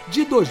Call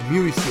de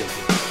 2005.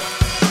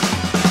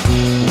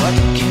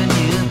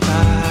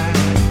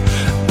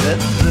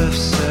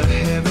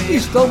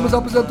 Estamos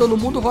apresentando o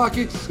Mundo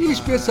Rock, em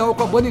especial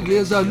com a banda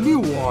inglesa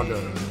New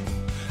Order.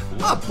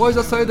 Após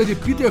a saída de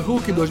Peter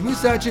Hook em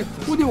 2007,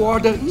 o New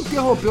Order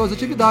interrompeu as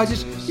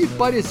atividades e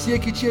parecia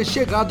que tinha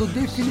chegado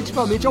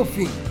definitivamente ao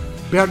fim.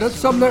 Bernard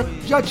Sumner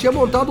já tinha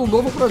montado um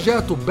novo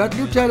projeto, Bad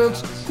Lieutenant,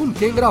 com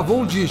quem gravou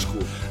um disco.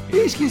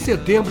 Eis que em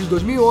setembro de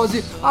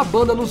 2011, a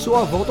banda anunciou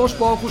a volta aos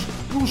palcos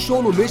para um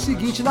show no mês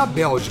seguinte na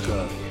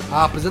Bélgica.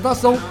 A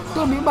apresentação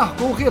também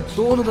marcou o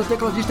retorno da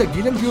tecladista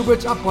Gillian Gilbert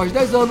após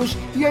 10 anos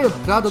e a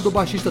entrada do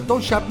baixista Tom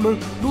Chapman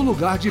no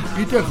lugar de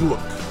Peter Hook.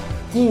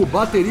 Com o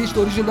baterista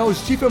original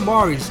Stephen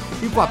Morris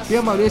e com a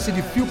permanência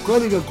de Phil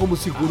Cunningham como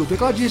segundo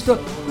tecladista,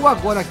 o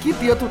agora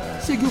quinteto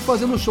seguiu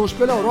fazendo shows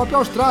pela Europa e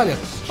Austrália,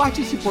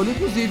 participando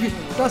inclusive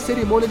da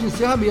cerimônia de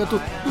encerramento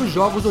dos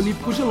Jogos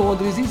Olímpicos de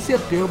Londres em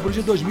setembro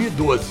de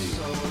 2012.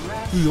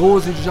 Em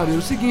 11 de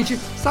janeiro seguinte,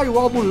 saiu o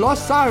álbum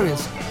Lost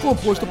Sirens,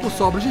 composto por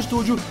sobras de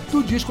estúdio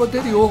do disco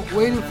anterior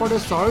Waiting for the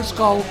Siren's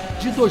Call,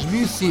 de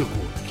 2005.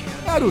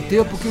 Era o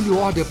tempo que o New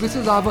Order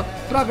precisava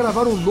para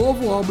gravar um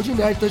novo álbum de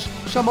inéditas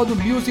chamado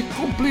Music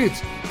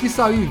Complete, que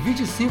saiu em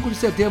 25 de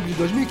setembro de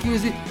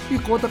 2015 e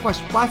conta com as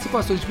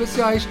participações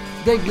especiais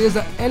da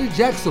inglesa Ellie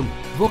Jackson,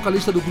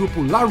 vocalista do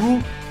grupo La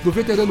Rue, do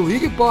veterano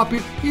Iggy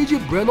Pop e de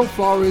Brandon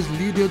Flowers,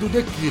 líder do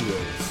The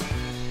Killers.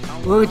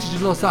 Antes de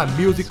lançar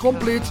Music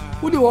Complete,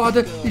 o New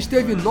Order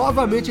esteve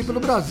novamente pelo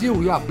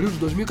Brasil em abril de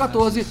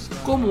 2014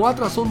 como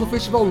atração do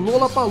festival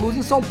Lollapalooza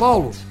em São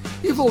Paulo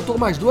e voltou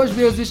mais 2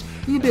 vezes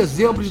em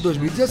dezembro de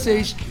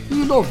 2016 e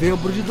em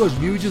novembro de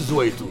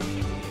 2018.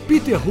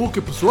 Peter Hook,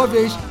 por sua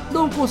vez,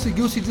 não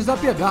conseguiu se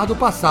desapegar do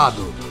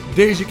passado.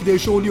 Desde que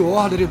deixou o New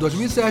Order em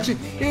 2007,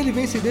 ele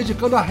vem se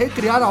dedicando a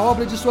recriar a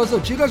obra de suas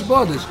antigas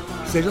bandas,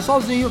 seja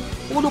sozinho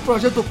ou no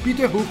projeto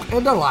Peter Hook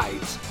and the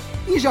Lights.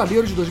 Em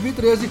janeiro de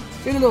 2013,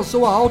 ele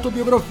lançou a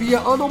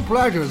autobiografia Unknown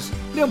Pleasures,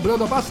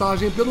 lembrando a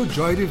passagem pelo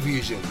Joy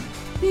Division.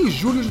 Em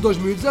julho de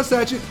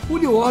 2017, o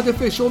New Order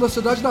fechou na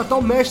cidade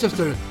natal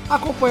Manchester,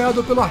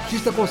 acompanhado pelo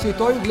artista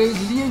conceitual inglês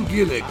Liam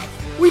Gillick.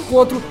 O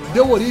encontro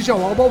deu origem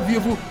ao álbum ao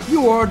vivo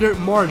New Order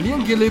More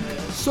Liam Gillick,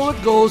 So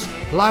It Goes,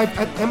 Live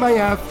at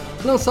MIF,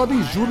 lançado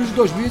em julho de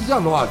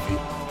 2019.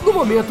 No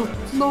momento,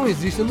 não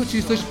existem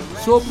notícias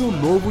sobre um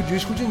novo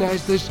disco de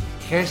inéditas,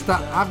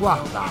 resta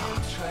aguardar.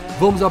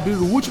 Vamos abrir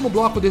o último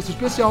bloco desse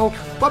especial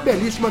com a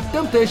belíssima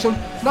Temptation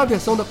na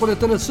versão da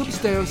coletânea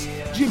Substance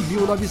de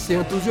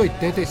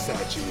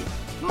 1987.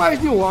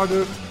 Mais New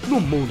Order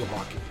no Mundo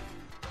Rock.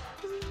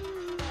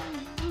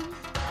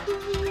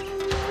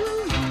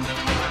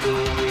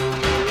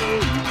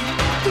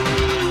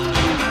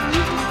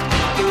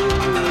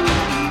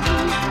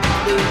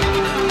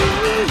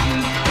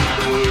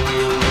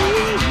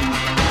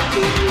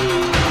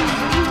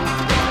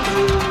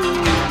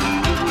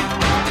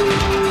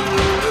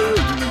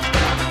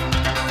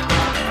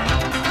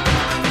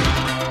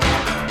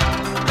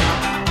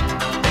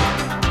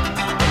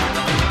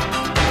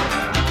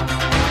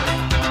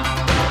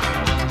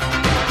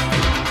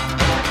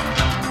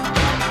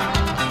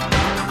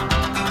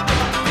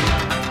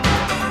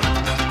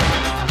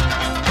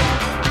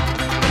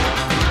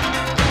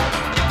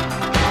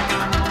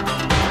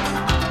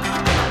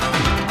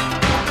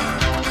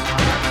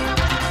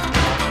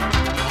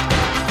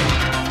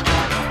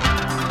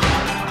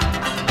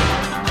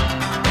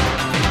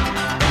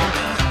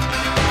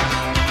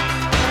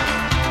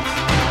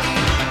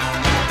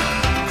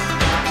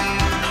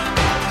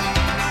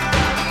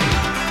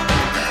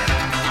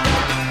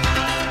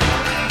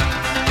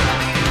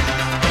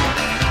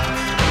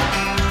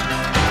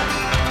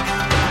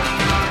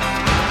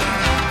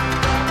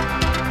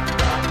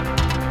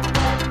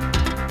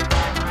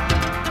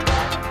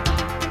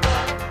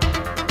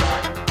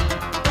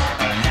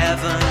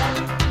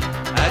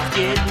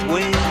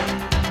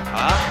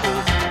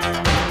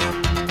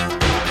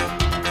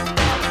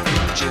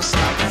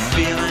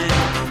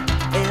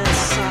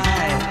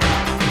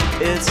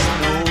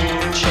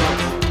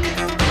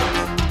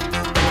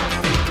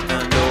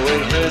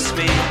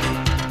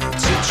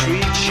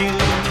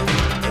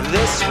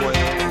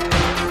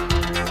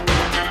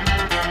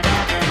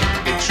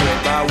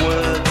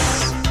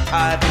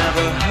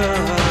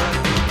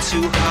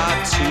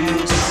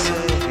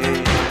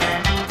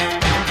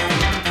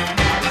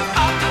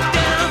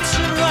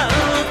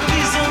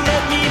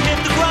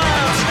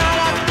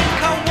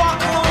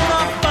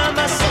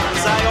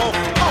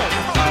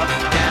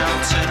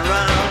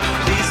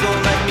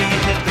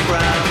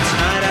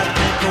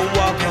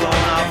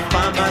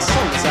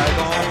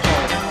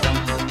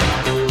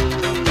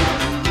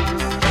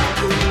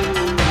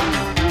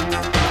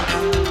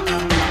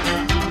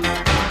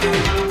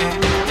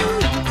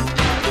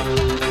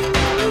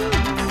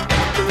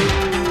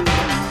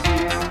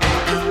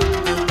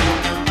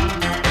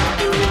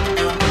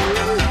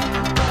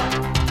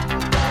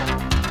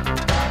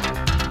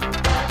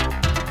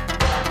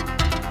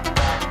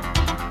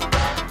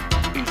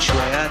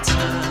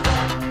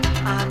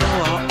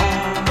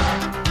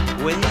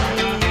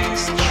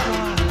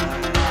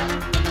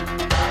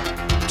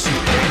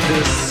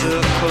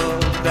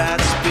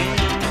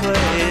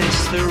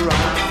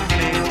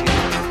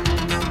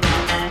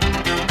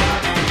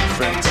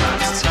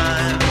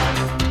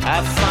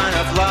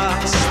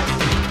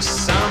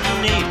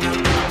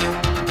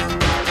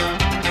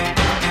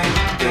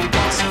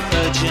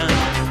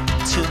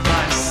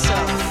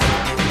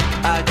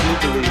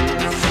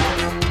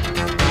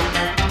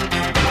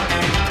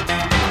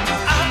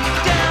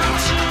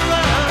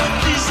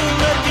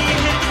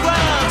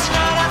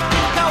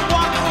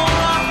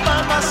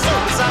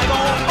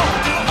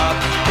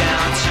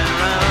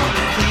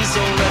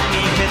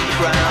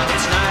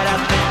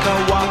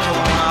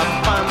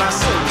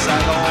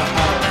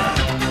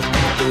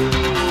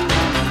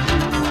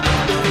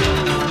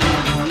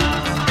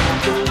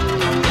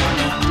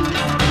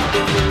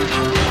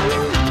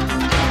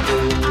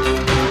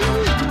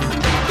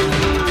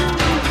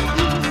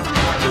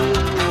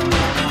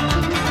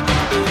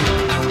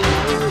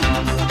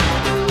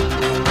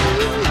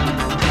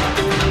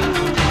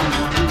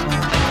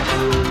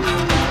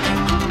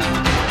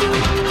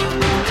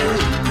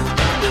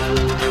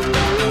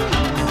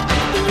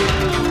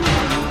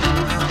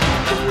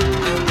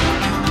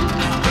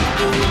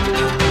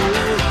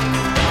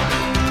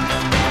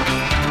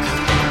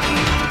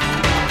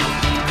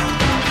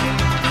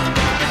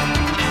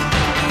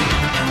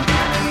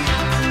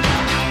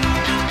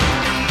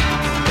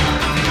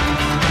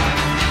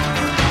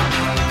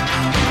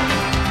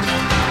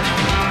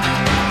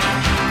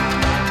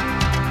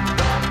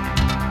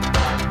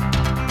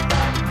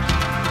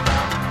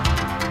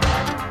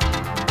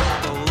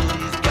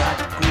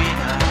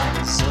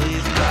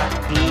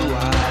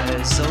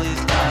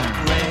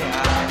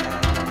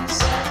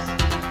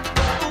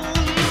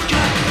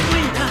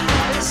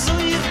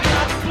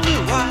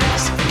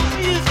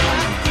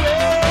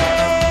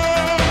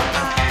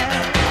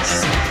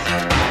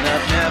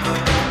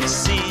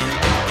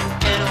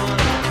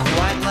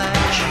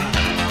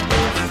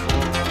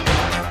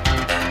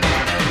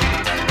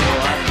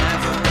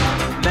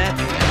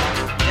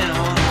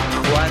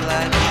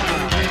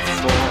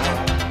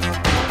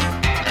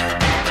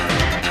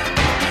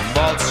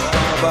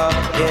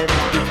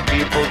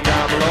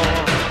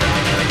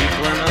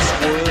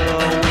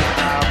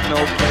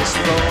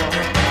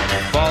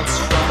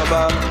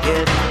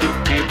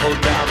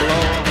 down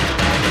below.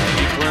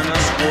 People in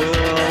this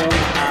world, we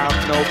have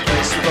no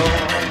place to go.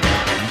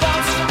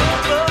 Thoughts from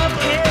above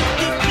hit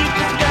the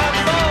people down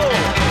below.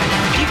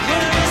 People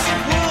in this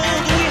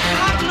world, we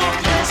have no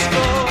place to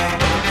go.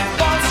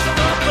 Thoughts from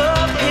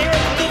above hit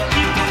the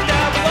people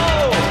down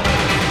below.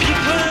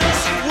 People in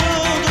this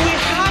world, we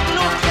have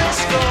no place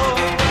to go.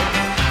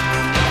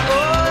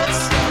 Oh,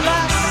 it's the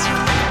last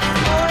time.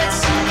 Oh, it's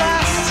the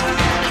last time.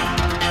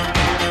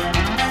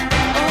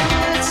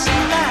 Oh, it's the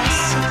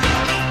last time.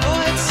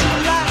 Oh, it's the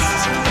last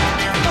time.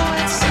 Oh,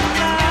 it's the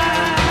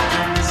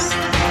last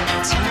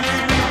time.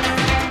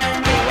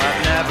 Oh, I've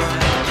never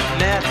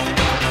met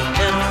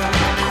anyone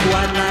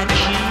quite like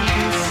you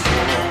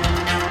before.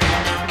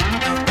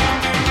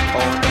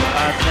 Oh, no,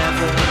 I've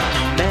never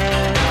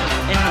met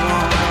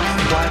anyone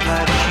quite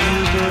like you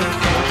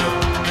before.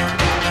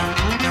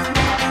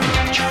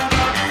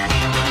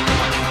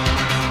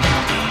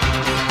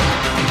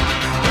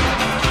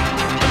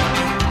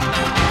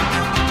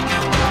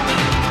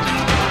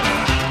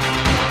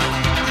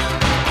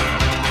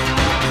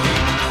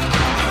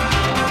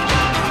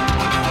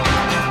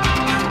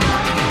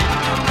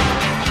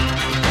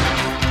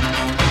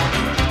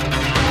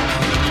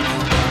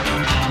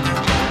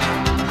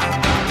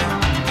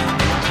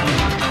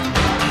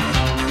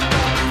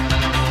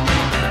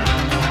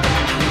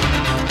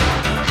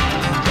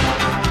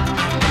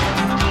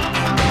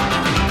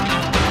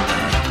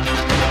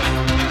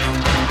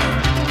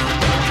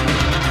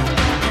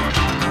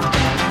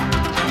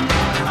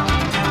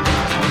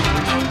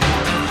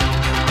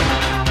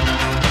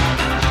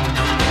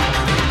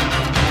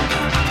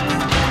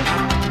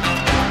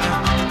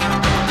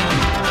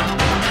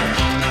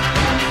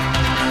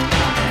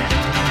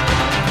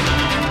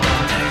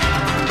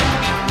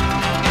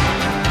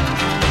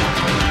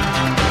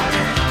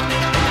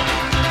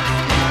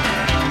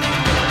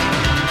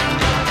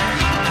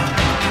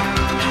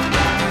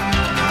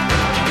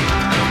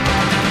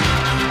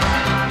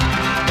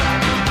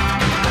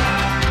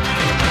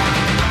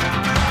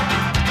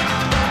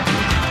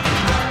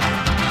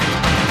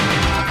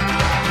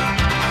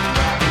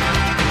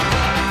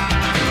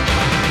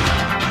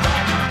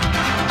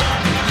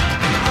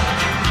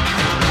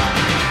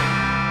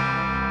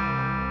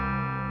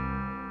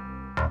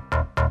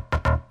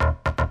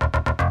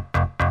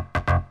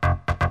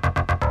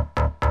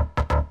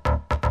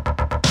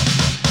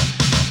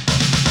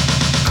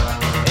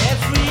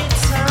 Every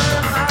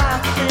time I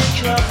think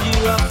of you,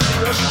 I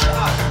feel a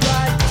shot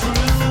right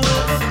through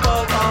the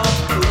bug of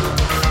blue.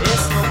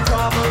 It's no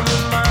problem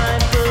of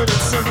mine, but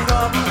it's a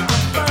problem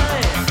of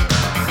mine.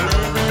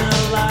 Living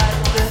a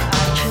life that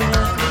I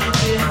can't leave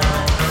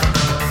behind.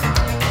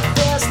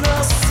 There's no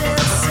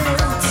sense in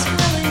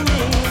telling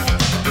me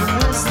the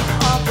wisdom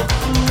of the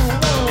fool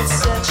won't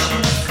set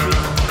you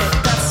free. But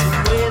that's the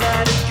way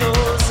that it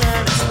goes,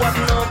 and it's what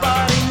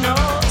nobody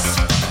knows.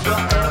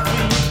 But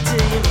every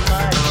day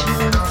my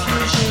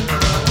confusion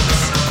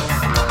grows.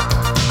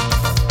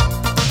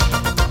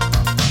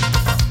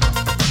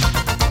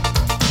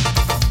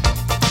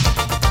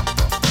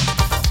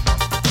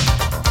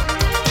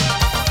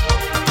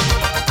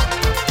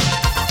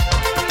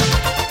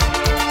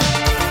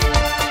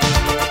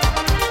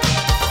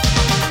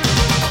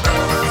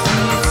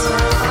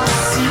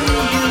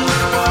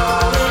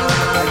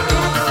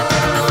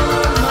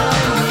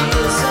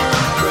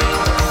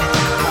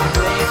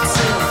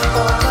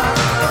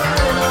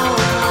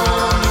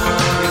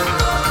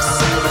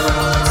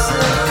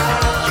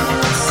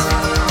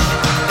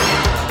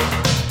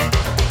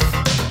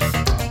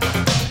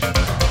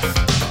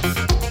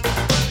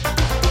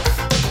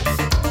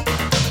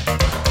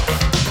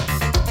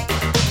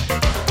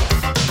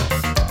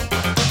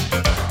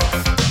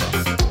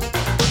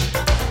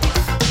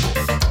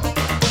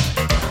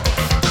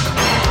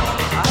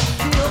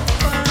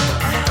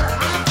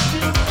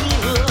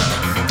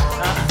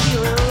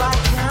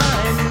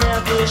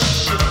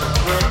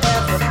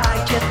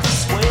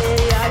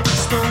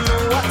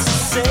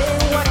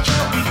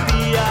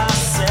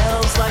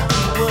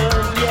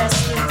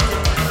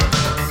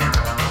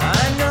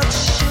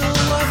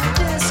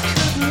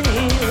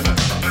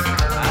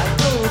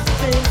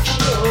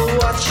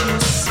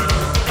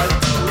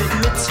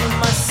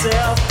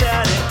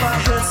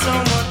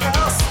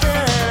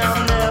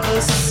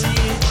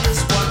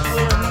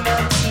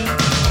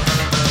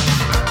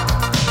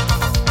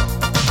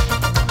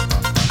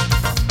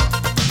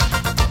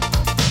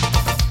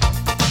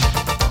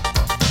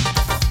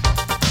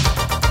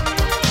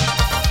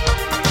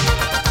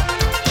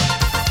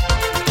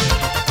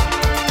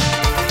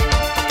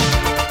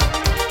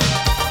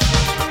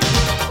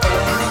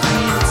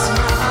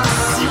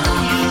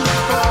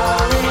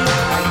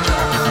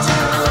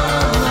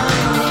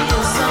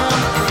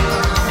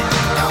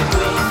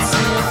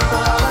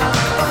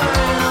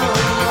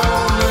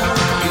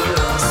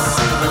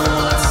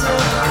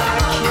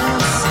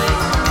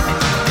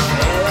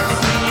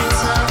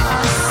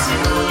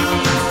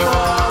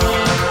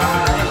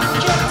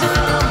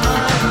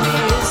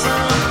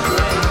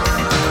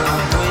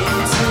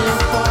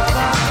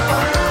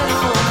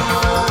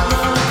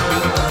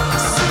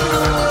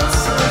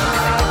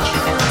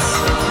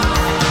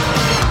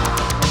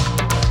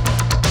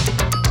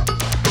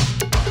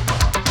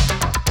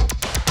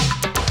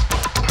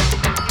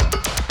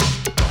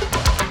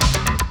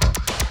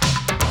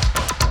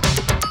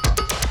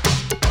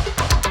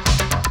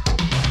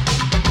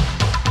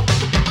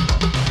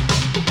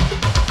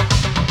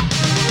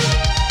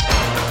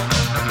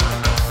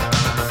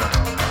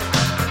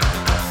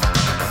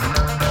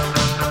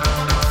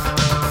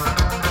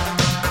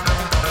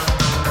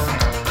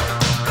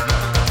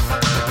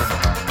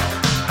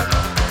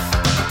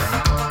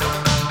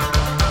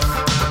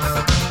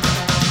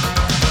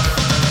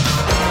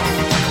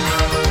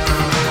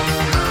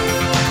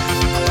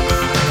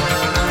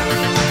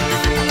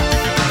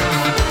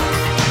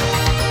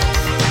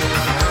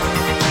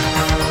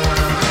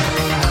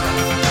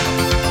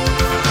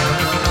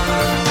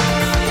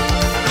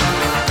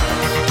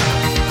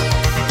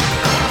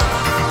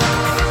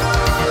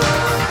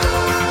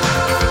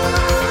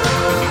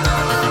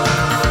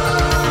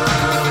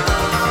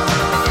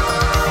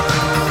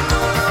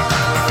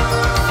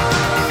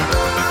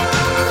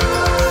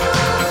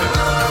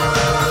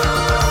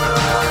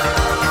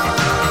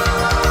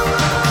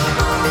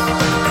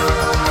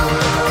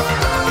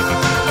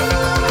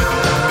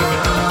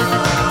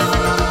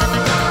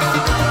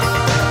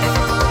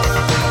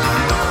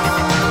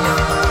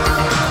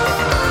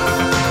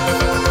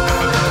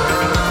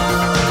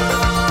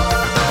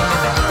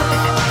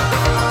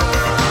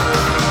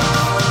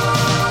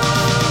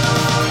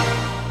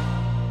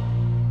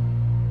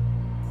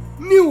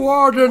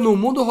 Order no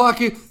Mundo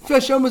Rock,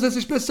 fechamos esse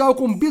especial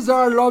com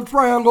Bizarre Love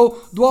Triangle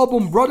do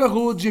álbum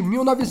Brotherhood de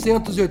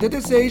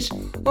 1986,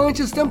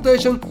 antes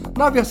Temptation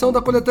na versão da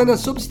coletânea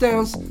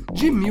Substance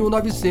de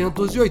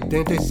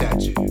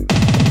 1987.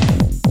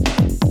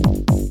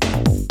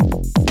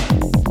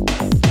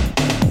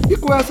 E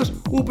com essas,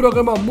 o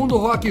programa Mundo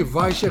Rock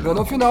vai chegando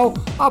ao final,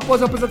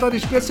 após apresentar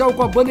especial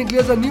com a banda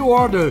inglesa New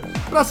Order,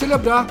 para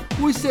celebrar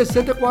os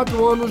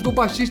 64 anos do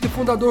baixista e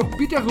fundador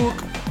Peter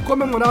Hook,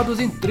 comemorados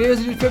em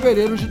 13 de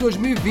fevereiro de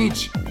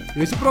 2020.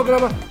 Esse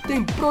programa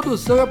tem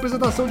produção e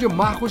apresentação de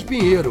Marcos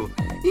Pinheiro.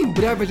 Em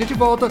breve a gente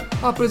volta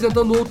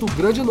apresentando outro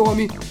grande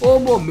nome ou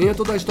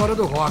momento da história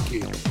do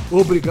rock.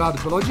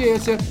 Obrigado pela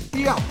audiência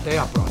e até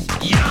a próxima.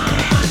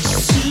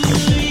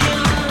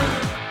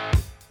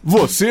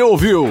 Você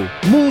ouviu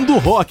Mundo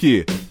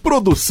Rock,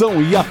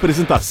 produção e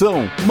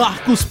apresentação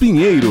Marcos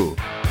Pinheiro.